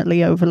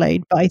definitely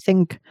overlaid. But I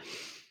think,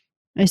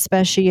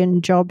 especially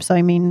in jobs,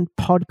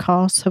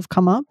 podcasts have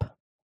come up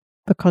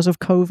because of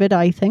COVID,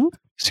 I think.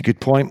 It's a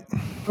good point.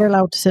 We're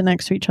allowed to sit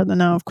next to each other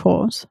now, of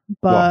course.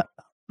 But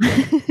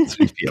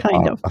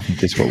kind of. I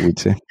think that's what we'd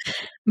say.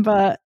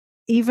 But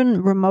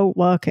even remote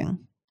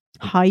working,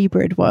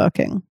 hybrid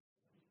working,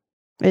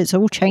 it's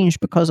all changed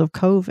because of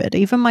COVID.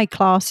 Even my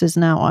classes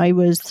now,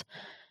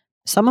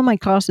 some of my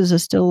classes are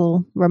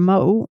still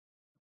remote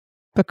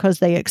because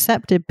they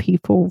accepted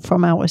people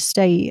from out of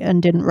state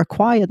and didn't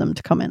require them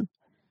to come in.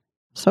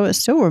 So it's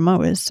still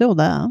remote. It's still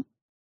there.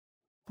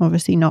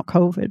 Obviously not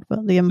COVID,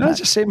 but the impact. That's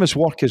the same as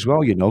work as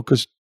well,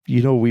 because,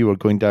 we were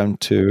going down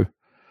to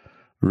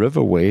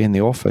Riverway in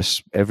the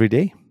office every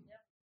day.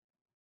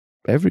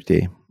 Every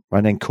day.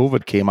 And then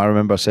COVID came. I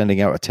remember sending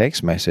out a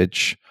text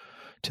message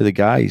to the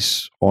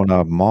guys on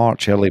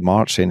early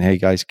March saying, hey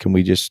guys, can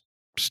we just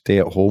stay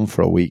at home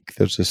for a week?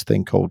 There's this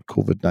thing called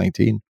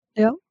COVID-19.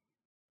 Yeah.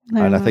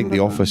 And I think the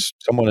office,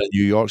 someone in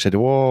New York said,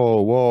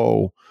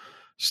 whoa,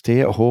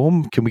 stay at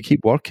home? Can we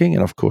keep working?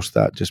 And of course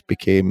that just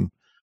became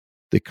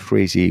the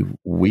crazy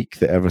week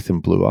that everything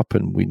blew up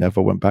and we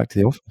never went back to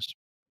the office.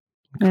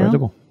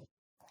 Incredible.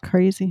 Yeah.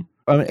 Crazy.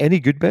 Any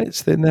good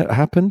bits then that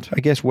happened?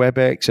 I guess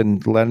WebEx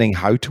and learning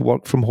how to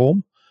work from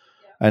home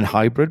and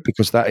hybrid,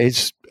 because that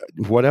is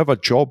whatever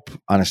job,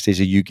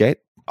 Anastasia, you get.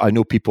 I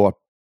know people are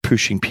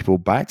pushing people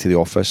back to the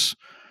office,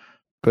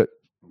 but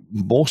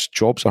most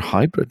jobs are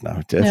hybrid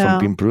now. If I'm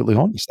being brutally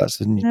honest, that's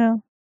the new.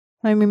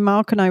 Yeah.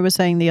 Mark and I were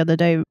saying the other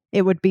day,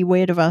 it would be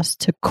weird of us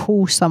to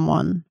call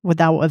someone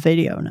without a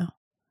video now.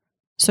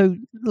 So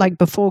like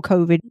before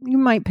COVID, you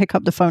might pick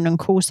up the phone and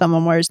call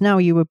someone, whereas now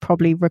you would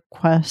probably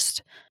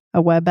request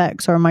a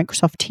WebEx or a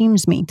Microsoft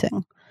Teams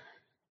meeting.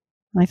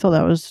 I thought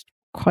that was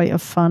quite a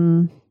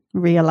fun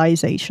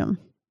realization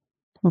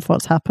of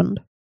what's happened.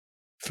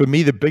 For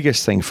me, the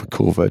biggest thing for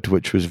COVID,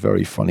 which was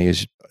very funny,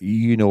 is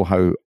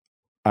how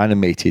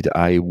animated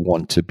I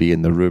want to be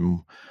in the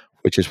room,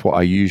 which is what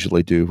I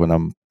usually do when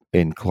I'm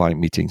in client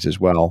meetings as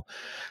well.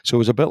 So it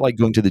was a bit like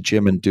going to the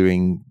gym and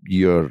doing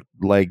your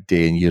leg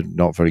day, and you're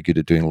not very good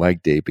at doing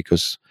leg day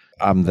because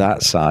I'm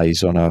that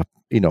size on a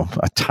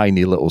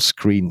tiny little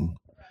screen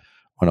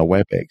on a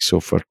WebEx. So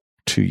for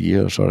 2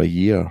 years or a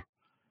year,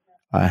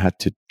 I had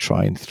to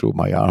try and throw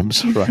my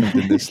arms around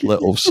in this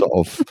little sort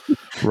of,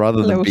 rather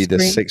than Little be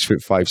this screen.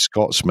 6'5"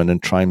 Scotsman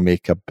and try and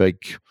make a big,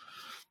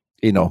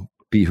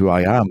 be who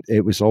I am.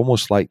 It was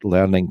almost like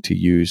learning to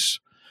use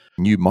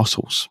new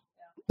muscles.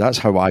 That's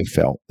how I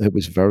felt. It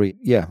was very,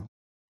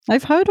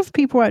 I've heard of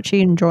people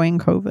actually enjoying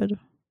COVID.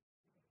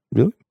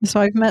 Really? So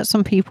I've met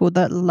some people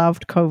that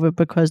loved COVID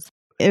because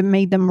it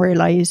made them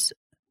realize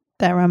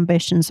their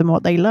ambitions and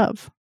what they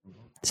love.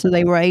 So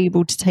they were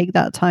able to take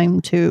that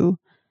time to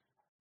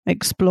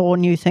explore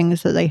new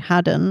things that they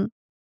hadn't.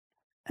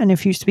 And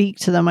if you speak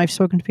to them, I've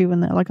spoken to people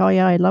and they're like, oh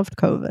yeah, I loved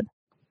COVID.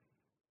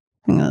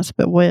 I think that's a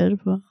bit weird,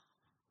 but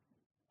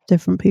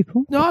different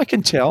people. No, I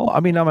can tell. I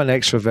mean, I'm an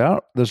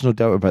extrovert. There's no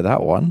doubt about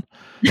that one.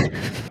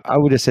 I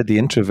would have said the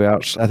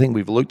introverts. I think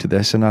we've looked at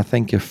this, and I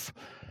think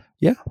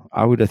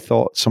I would have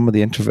thought some of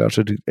the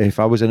introverted, if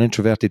I was an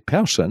introverted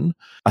person,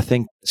 I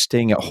think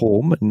staying at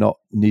home and not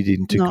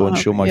needing to go and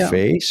show my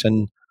face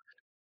and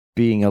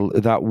being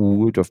that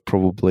would have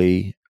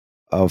probably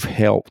have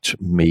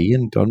helped me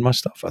and done my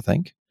stuff, I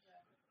think.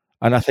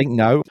 And I think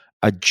now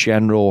a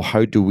general,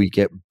 how do we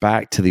get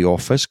back to the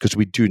office? Because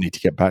we do need to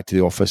get back to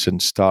the office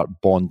and start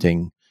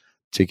bonding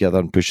together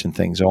and pushing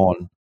things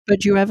on. But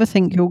do you ever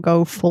think you'll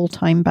go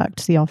full-time back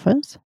to the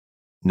office?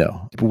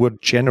 No, we're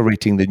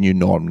generating the new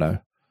norm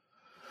now.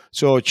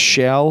 So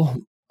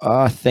Shell,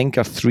 I think,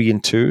 are 3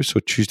 and 2.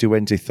 So Tuesday,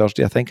 Wednesday,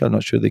 Thursday, I think. I'm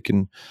not sure they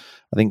can.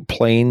 I think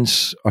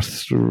Planes are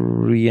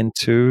 3 and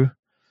 2.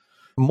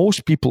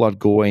 Most people are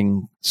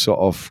going sort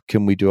of,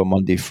 can we do a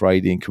Monday,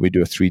 Friday, and can we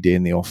do a 3-day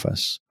in the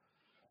office?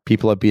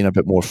 People are being a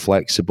bit more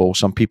flexible.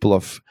 Some people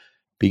have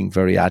been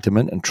very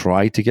adamant and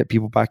tried to get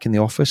people back in the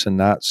office, and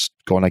that's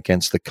gone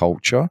against the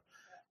culture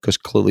because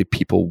clearly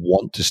people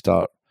want to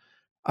start.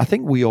 I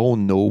think we all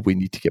know we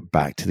need to get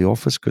back to the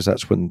office because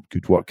that's when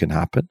good work can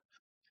happen.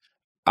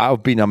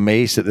 I've been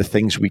amazed at the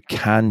things we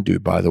can do,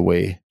 by the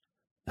way,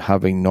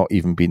 having not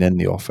even been in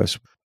the office.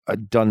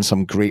 I've done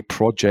some great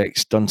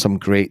projects, done some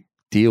great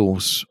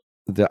deals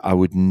that I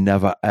would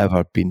never,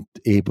 ever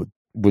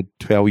would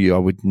tell you I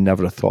would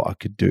never have thought I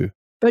could do.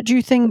 But do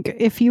you think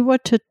if you were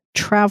to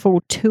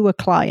travel to a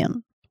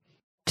client,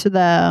 to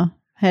their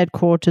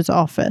headquarters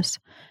office,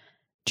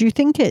 do you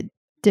think it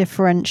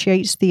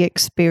differentiates the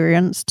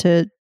experience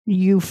to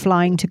you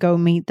flying to go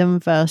meet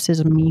them versus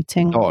a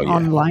meeting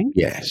online?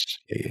 Yes.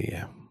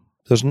 Yeah.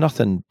 There's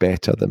nothing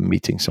better than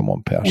meeting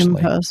someone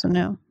personally. In person,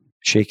 yeah.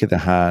 Shake of the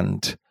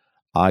hand,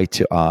 eye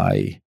to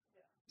eye.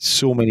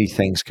 So many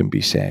things can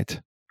be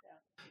said.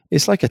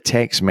 It's like a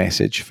text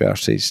message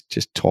versus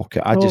just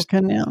talking.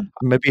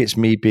 Maybe it's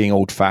me being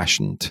old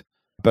fashioned,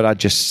 but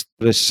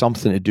there's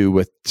something to do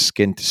with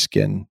skin to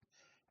skin,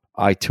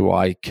 eye to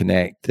eye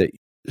connect that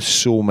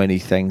so many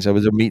things. I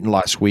was at a meeting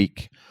last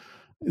week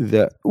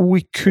that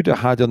we could have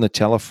had on the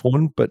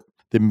telephone, but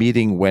the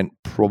meeting went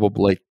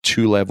probably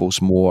 2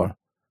 levels more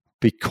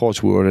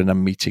because we were in a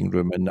meeting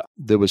room and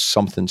there was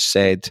something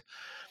said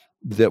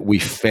that we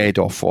fed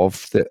off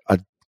of that I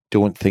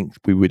don't think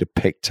we would have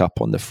picked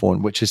up on the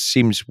phone, which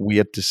seems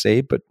weird to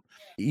say, but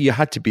you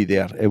had to be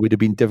there. It would have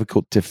been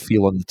difficult to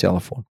feel on the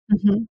telephone.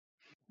 Mm-hmm.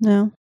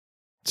 No.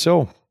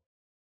 So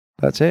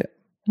that's it.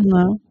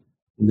 No.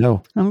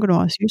 I'm going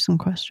to ask you some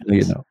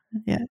questions.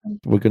 Yeah.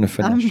 We're going to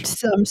finish.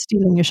 I'm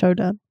stealing your show,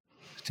 Dad.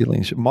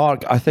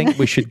 Mark, I think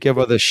we should give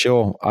her the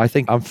show. I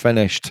think I'm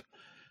finished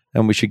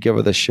and we should give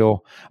her the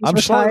show. I'm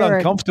slightly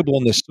uncomfortable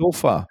on the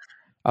sofa.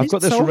 I've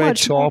got this red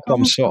top.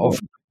 I'm sort of.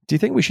 Do you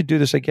think we should do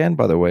this again,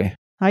 by the way?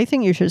 I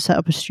think you should set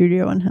up a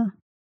studio in here.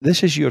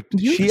 This is she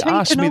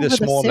asked me this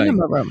morning.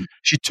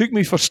 She took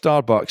me for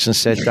Starbucks and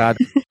said, Dad,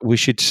 we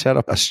should set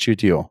up a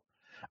studio.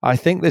 I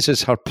think this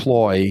is her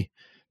ploy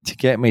to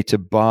get me to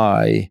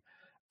buy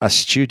a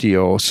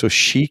studio so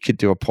she could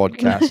do a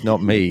podcast,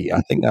 not me.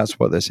 I think that's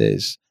what this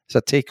is. It's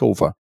a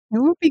takeover.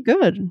 It would be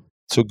good.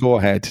 So go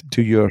ahead,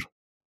 do your...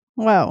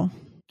 Well,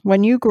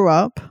 when you grew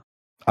up...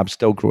 I'm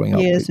still growing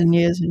up. Years and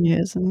years and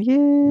years and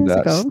years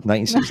That's ago.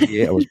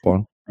 1968 I was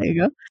born. There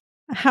you go.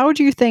 How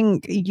do you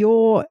think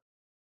your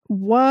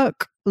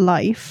work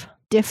life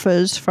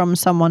differs from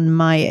someone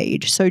my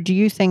age? So do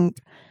you think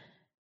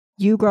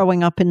you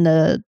growing up in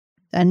the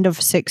end of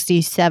 60s,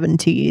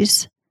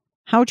 70s,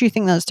 how do you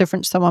think that's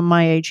different to someone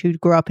my age who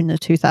grew up in the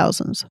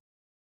 2000s?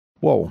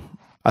 Well,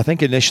 I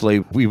think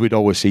initially we would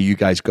always say you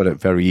guys got it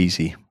very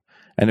easy.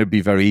 And it'd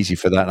be very easy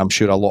for that. And I'm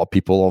sure a lot of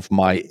people of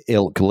my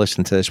ilk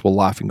listening to this will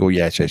laugh and go,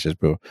 yes,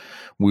 bro.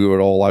 We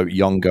were all out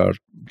younger,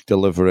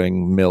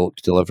 delivering milk,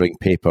 delivering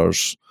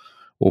papers,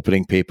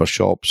 opening paper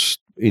shops.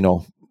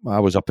 I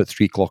was up at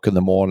 3:00 in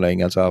the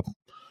morning as a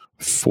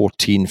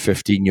 14,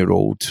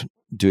 15-year-old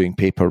doing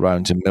paper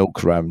rounds and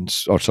milk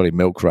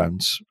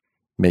rounds,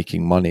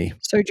 making money.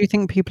 So do you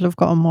think people have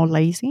gotten more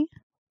lazy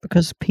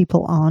because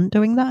people aren't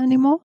doing that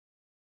anymore?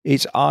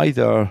 It's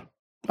either,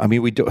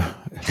 we do.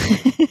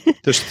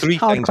 There's 3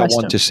 things I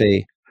want to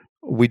say.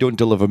 We don't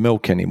deliver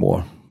milk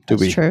anymore, do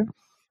we? That's true.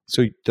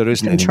 So there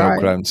isn't any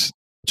milk rounds.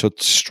 So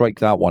strike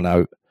that one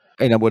out.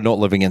 And we're not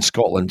living in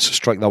Scotland, so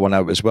strike that one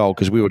out as well,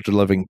 because we were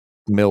delivering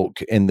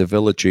milk in the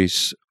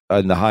villages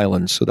in the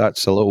Highlands. So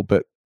that's a little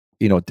bit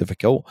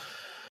difficult.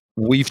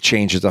 We've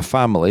changed as a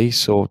family,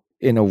 so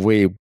in a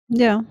way,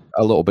 a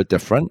little bit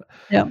different.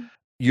 Yeah.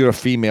 You're a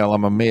female,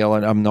 I'm a male,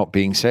 and I'm not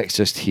being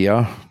sexist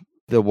here.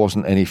 There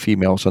wasn't any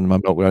females on my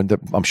milk round.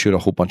 I'm sure a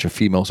whole bunch of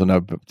females are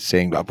now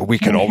saying that, but we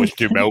can always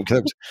do milk.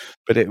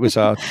 But it was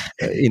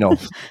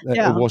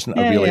it wasn't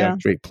a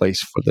great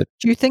place for the.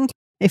 Do you think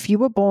if you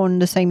were born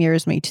the same year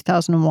as me,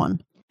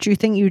 2001, do you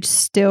think you'd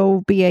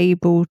still be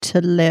able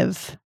to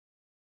live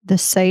the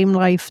same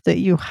life that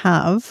you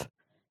have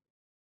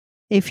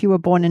if you were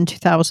born in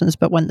 2000s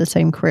but went the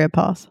same career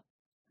path?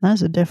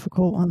 That's a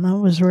difficult one. That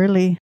was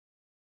really...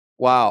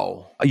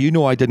 Wow. I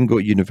didn't go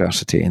to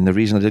university, and the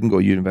reason I didn't go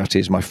to university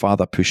is my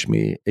father pushed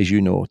me, as you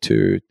know,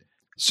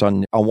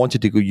 son, I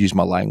wanted to go use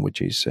my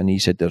languages, and he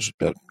said there's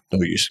no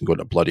use in going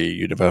to bloody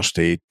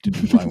university to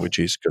do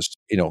languages because,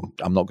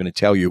 I'm not going to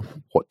tell you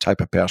what type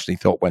of person he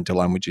thought went to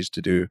languages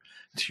to do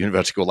to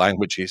university go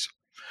languages.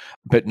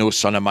 But no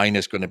son of mine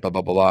is going to blah,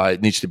 blah, blah, blah.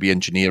 It needs to be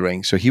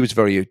engineering. So he was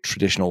very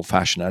traditional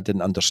fashion. I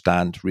didn't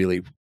understand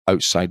really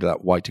outside of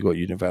that why to go to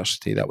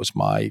university. That was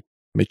my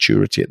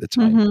maturity at the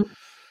time. Mm-hmm.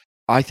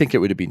 I think it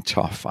would have been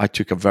tough. I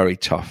took a very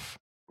tough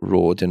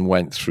road and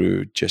went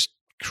through just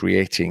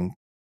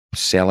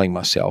selling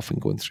myself and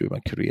going through my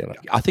career.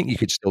 I think you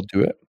could still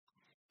do it.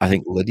 I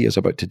think Lydia's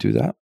about to do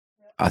that.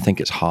 I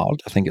think it's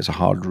hard. I think it's a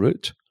hard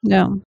route.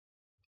 Yeah.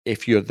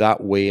 If you're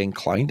that way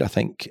inclined, I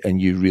think, and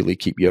you really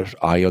keep your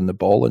eye on the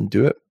ball and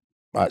do it,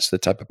 that's the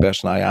type of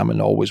person I am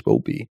and always will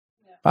be.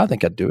 I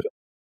think I'd do it.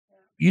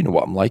 You know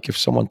what I'm like. If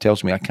someone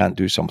tells me I can't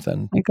do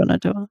something, you're going to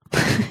do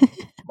it.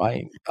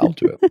 Fine, I'll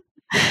do it.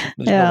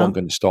 There's no one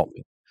going to stop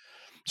me.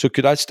 So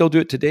could I still do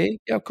it today?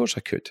 Yeah, of course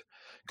I could.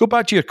 Go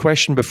back to your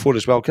question before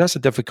as well, because that's a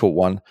difficult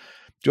one.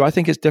 Do I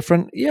think it's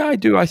different? Yeah, I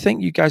do. I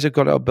think you guys have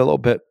got it a little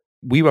bit.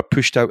 We were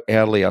pushed out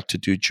earlier to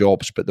do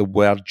jobs, but there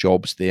were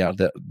jobs there.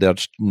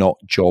 There's not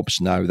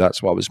jobs now.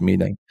 That's what I was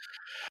meaning.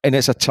 And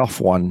it's a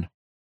tough one.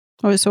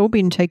 Oh, it's all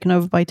been taken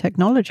over by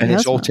technology, and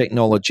it's all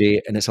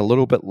technology, and it's a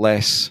little bit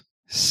less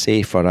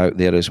safer out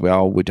there as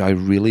well. Would I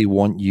really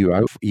want you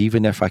out,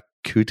 even if I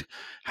could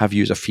have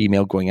you as a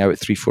female going out at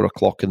 3-4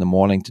 o'clock in the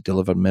morning to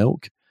deliver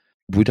milk?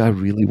 Would I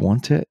really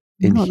want it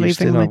in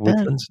Houston or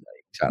Woodlands?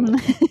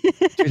 Exactly.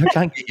 Dude, I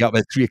can't get you up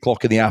at 3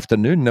 o'clock in the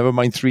afternoon, never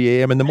mind 3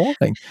 a.m. in the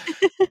morning.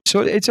 So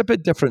it's a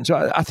bit different.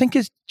 So I think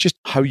it's just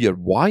how you're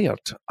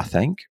wired, I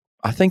think,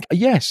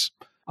 yes.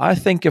 I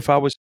think if I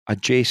was a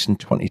Jason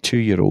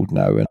 22-year-old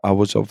now and I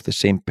was of the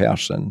same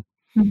person,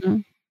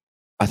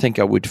 I think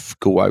I would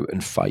go out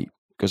and fight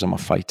because I'm a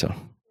fighter.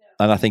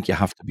 And I think you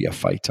have to be a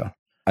fighter.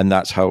 And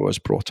that's how I was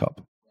brought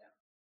up.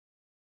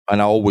 And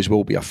I always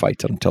will be a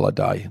fighter until I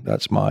die.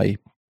 That's my,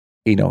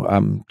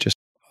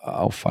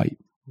 I'll fight.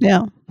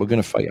 Yeah. We're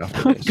going to fight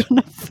after this. We're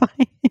going to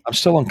fight. I'm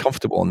still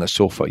uncomfortable on the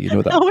sofa. You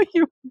know that?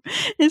 No,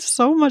 it's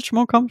so much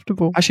more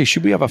comfortable. Actually,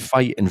 should we have a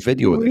fight and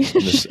video of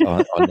this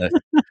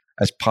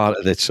as part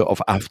of the sort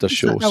of after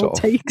show?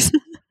 Outtakes.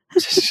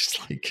 It's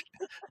just like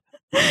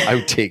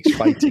outtakes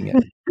fighting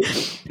it.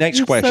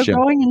 Next question. So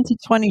going into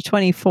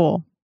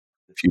 2024.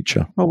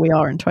 Future. Well, we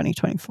are in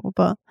 2024,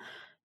 but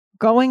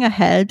going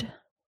ahead,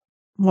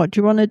 what do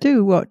you want to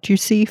do? What do you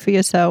see for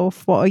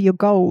yourself? What are your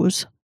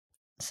goals?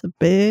 It's a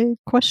big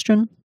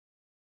question.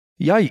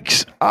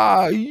 Yikes.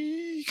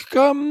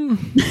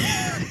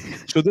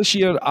 So this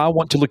year, I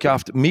want to look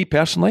after me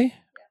personally.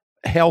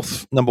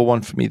 Health, number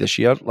one for me this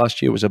year.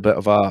 Last year was a bit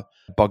of a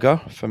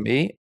bugger for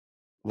me.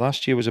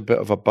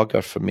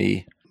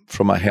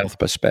 From a health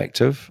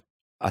perspective.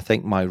 I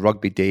think my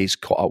rugby days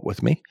caught up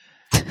with me,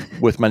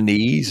 with my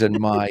knees and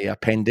my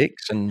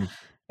appendix, and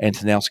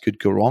anything else could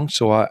go wrong.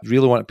 So I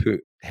really want to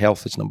put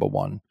health as number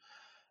one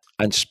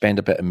and spend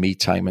a bit of me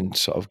time and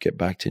sort of get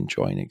back to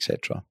enjoying,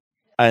 etc.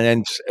 And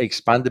then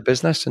expand the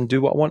business and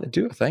do what I want to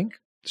do, I think.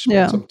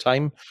 Spend some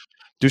time,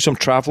 do some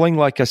traveling.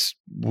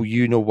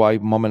 You know why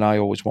Mum and I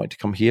always wanted to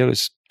come here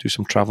is do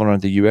some traveling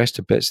around the US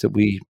to bits that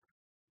we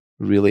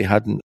really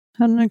hadn't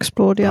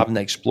explored yet.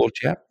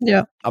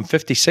 Yeah. I'm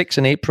 56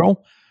 in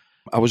April.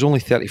 I was only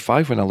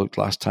 35 when I looked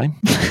last time.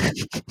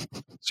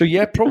 So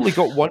yeah, probably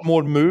got one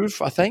more move,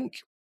 I think,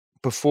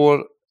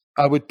 before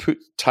I would put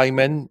time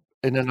in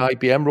an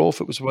IBM role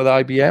if it was with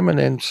IBM, and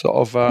then sort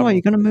of... are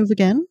you going to move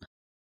again?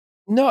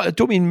 No, I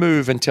don't mean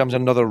move in terms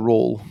of another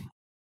role.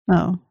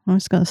 Oh, I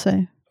was going to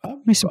say.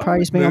 You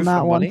surprised me on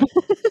that one.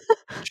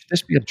 Should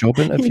this be a job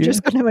interview? You're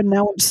just going to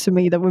announce to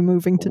me that we're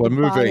moving to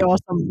Dubai or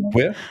something.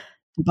 Where?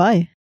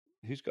 Dubai.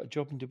 Who's got a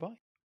job in Dubai?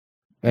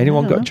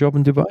 Anyone got a job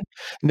in Dubai?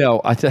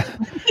 No, I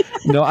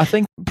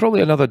think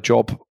probably another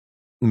job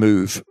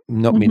move,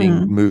 not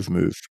meaning move,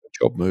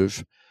 job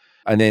move.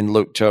 And then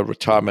look to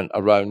retirement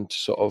around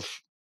sort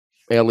of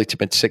early to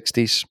mid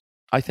 60s,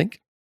 I think.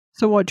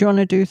 So what do you want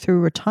to do through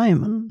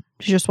retirement?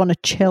 Do you just want to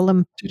chill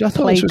and I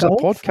thought this was a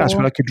podcast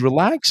where I could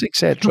relax,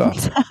 etc.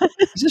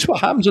 Is this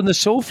what happens on the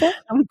sofa?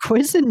 I'm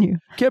quizzing you.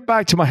 Get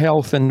back to my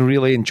health and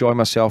really enjoy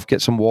myself.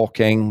 Get some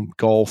walking,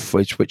 golf,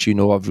 which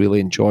I've really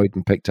enjoyed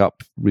and picked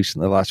up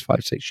recently the last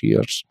 5-6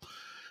 years.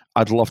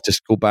 I'd love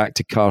to go back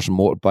to cars and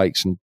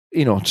motorbikes and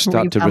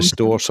start to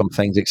restore some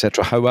things,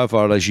 etc.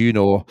 However, as you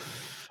know,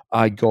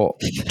 I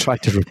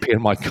tried to repair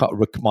my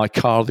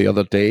car the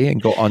other day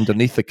and got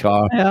underneath the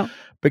car,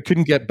 but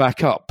couldn't get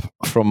back up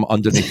from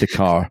underneath the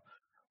car,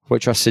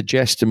 which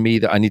suggests to me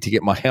that I need to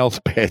get my health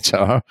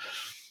better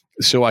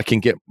so I can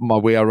get my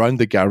way around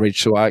the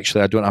garage. So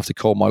I don't have to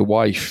call my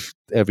wife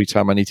every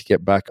time I need to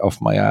get back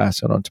off my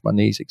ass and onto my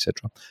knees,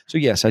 etc. So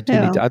yes, I do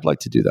I'd like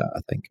to do that,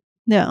 I think.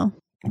 Yeah.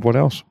 What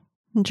else?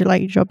 Do you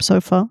like your job so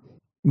far?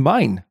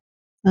 Mine?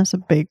 That's a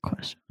big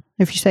question.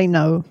 If you say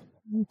no,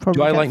 probably.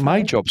 Do I like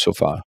my job so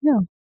far? Yeah.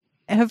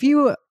 Have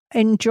you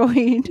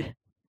enjoyed...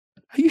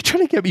 Are you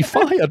trying to get me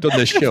fired on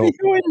this show? Have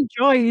you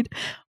enjoyed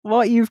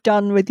what you've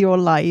done with your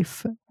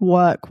life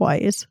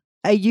work-wise?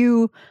 Are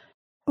you...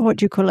 What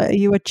do you call it? Are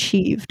you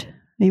achieved?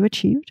 Are you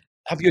achieved?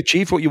 Have you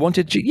achieved what you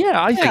wanted to?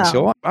 Yeah, I think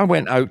so. I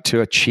went out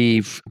to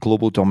achieve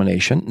global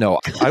domination. No,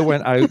 I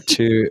went out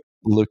to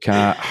look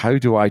at how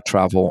do I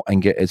travel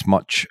and get as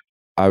much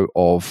out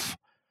of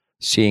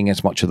seeing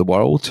as much of the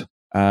world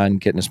and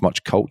getting as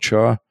much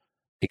culture,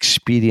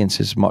 experience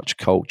as much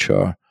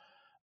culture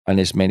and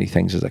as many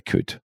things as I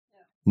could,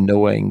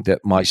 knowing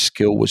that my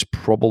skill was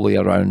probably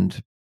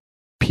around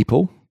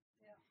people,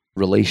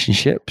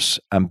 relationships,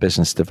 and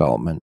business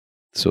development.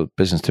 So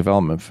business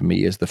development for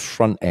me is the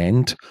front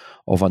end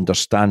of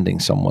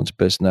understanding someone's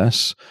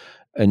business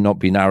and not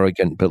being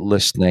arrogant, but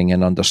listening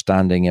and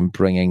understanding and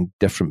bringing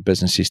different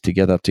businesses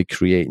together to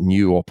create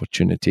new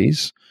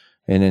opportunities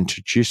and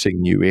introducing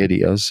new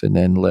areas and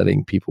then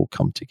letting people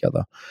come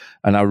together.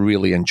 And I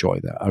really enjoy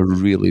that. I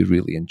really,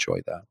 really enjoy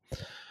that.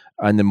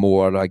 And the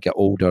more I get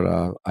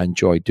older, I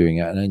enjoy doing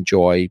it and I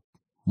enjoy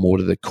more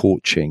of the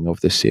coaching of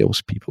the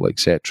salespeople,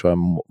 etc.,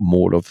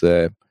 more of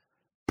the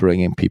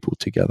bringing people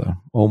together,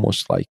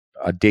 almost like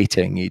a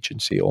dating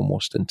agency,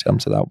 almost in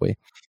terms of that way.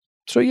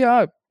 So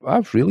yeah,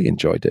 I've really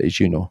enjoyed it, as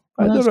you know.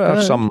 Well, there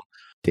are some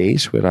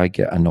days where I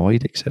get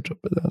annoyed, etc.,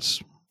 but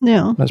that's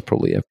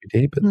probably every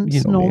day. But That's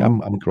you know me,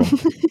 normal. I'm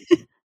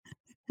grumpy.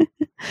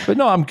 But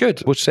no, I'm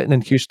good. We're sitting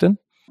in Houston.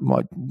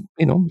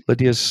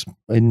 Lydia's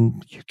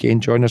in UK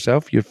enjoying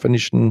herself. You're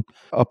finishing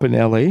up in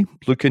LA,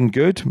 looking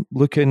good,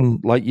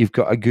 looking like you've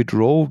got a good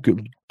role,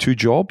 good 2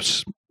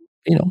 jobs.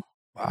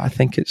 I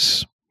think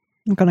it's...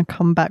 I'm going to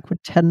come back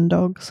with 10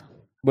 dogs.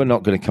 We're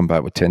not going to come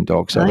back with 10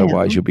 dogs.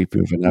 Otherwise, you'll be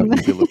moving out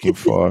and be looking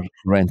for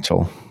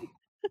rental.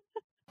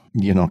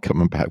 You're not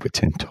coming back with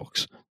 10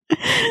 dogs.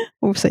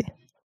 We'll see.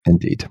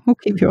 Indeed. We'll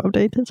keep you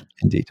updated.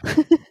 Indeed.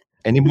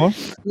 Any more?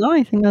 No,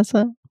 I think that's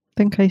it. I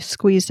think I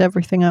squeezed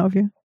everything out of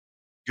you.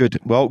 Good.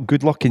 Well,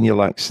 good luck in your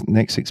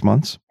next 6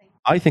 months.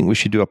 I think we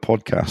should do a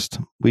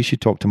podcast. We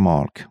should talk to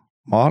Mark.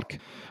 Mark,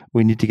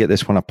 we need to get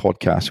this one a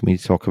podcast. We need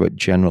to talk about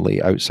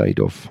generally outside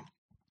of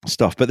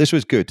stuff. But this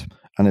was good,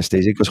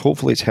 Anastasia, because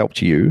hopefully it's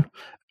helped you.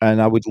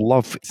 And I would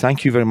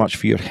thank you very much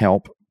for your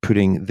help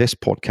putting this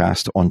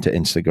podcast onto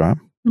Instagram,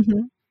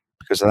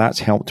 because that's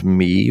helped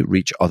me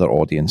reach other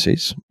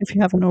audiences. If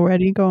you haven't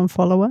already, go and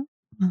follow her.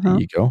 There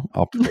you go.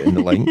 I'll put it in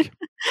the link.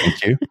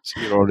 Thank you.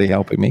 So you're already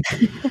helping me.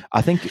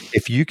 I think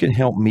if you can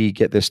help me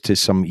get this to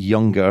some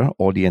younger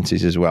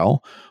audiences as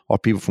well, or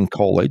people from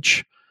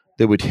college,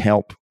 that would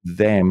help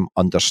them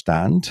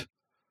understand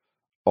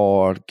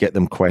or get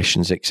them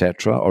questions,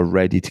 etc., or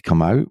ready to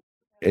come out,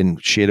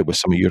 and share it with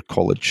some of your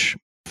college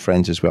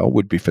friends as well,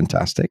 would be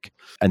fantastic.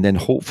 And then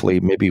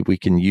hopefully maybe we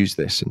can use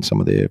this in some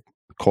of the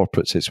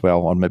corporates as well,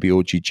 or maybe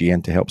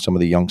OGGN to help some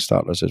of the young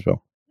starters as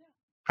well.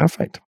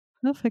 Perfect.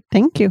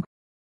 Thank you.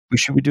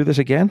 Should we do this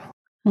again?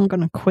 I'm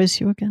going to quiz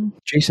you again.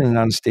 Jason and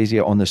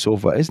Anastasia on the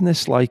sofa. Isn't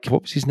this like,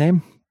 what was his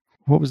name?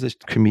 What was this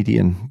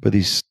comedian with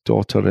his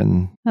daughter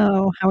and...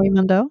 Oh, Howie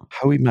Mandel?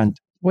 Howie Mandel.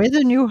 We're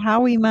the new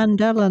Howie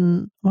Mandel,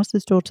 and what's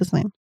his daughter's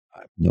name? I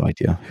have no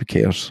idea. Who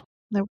cares?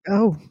 No.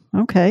 Oh,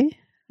 okay.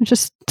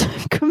 Just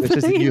completely...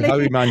 This is the new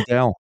Howie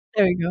Mandel.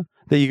 There you go.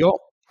 There you go.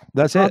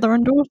 That's it. Father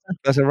and daughter.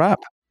 That's a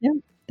wrap. Yeah.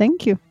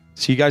 Thank you.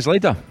 See you guys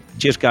later.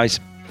 Cheers, guys.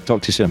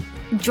 Talk to you soon.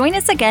 Join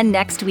us again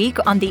next week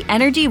on the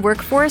Energy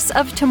Workforce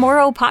of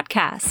Tomorrow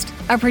podcast,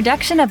 a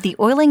production of the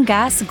Oil and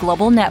Gas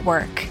Global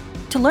Network.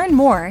 To learn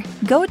more,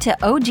 go to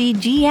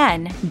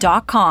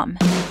oggn.com.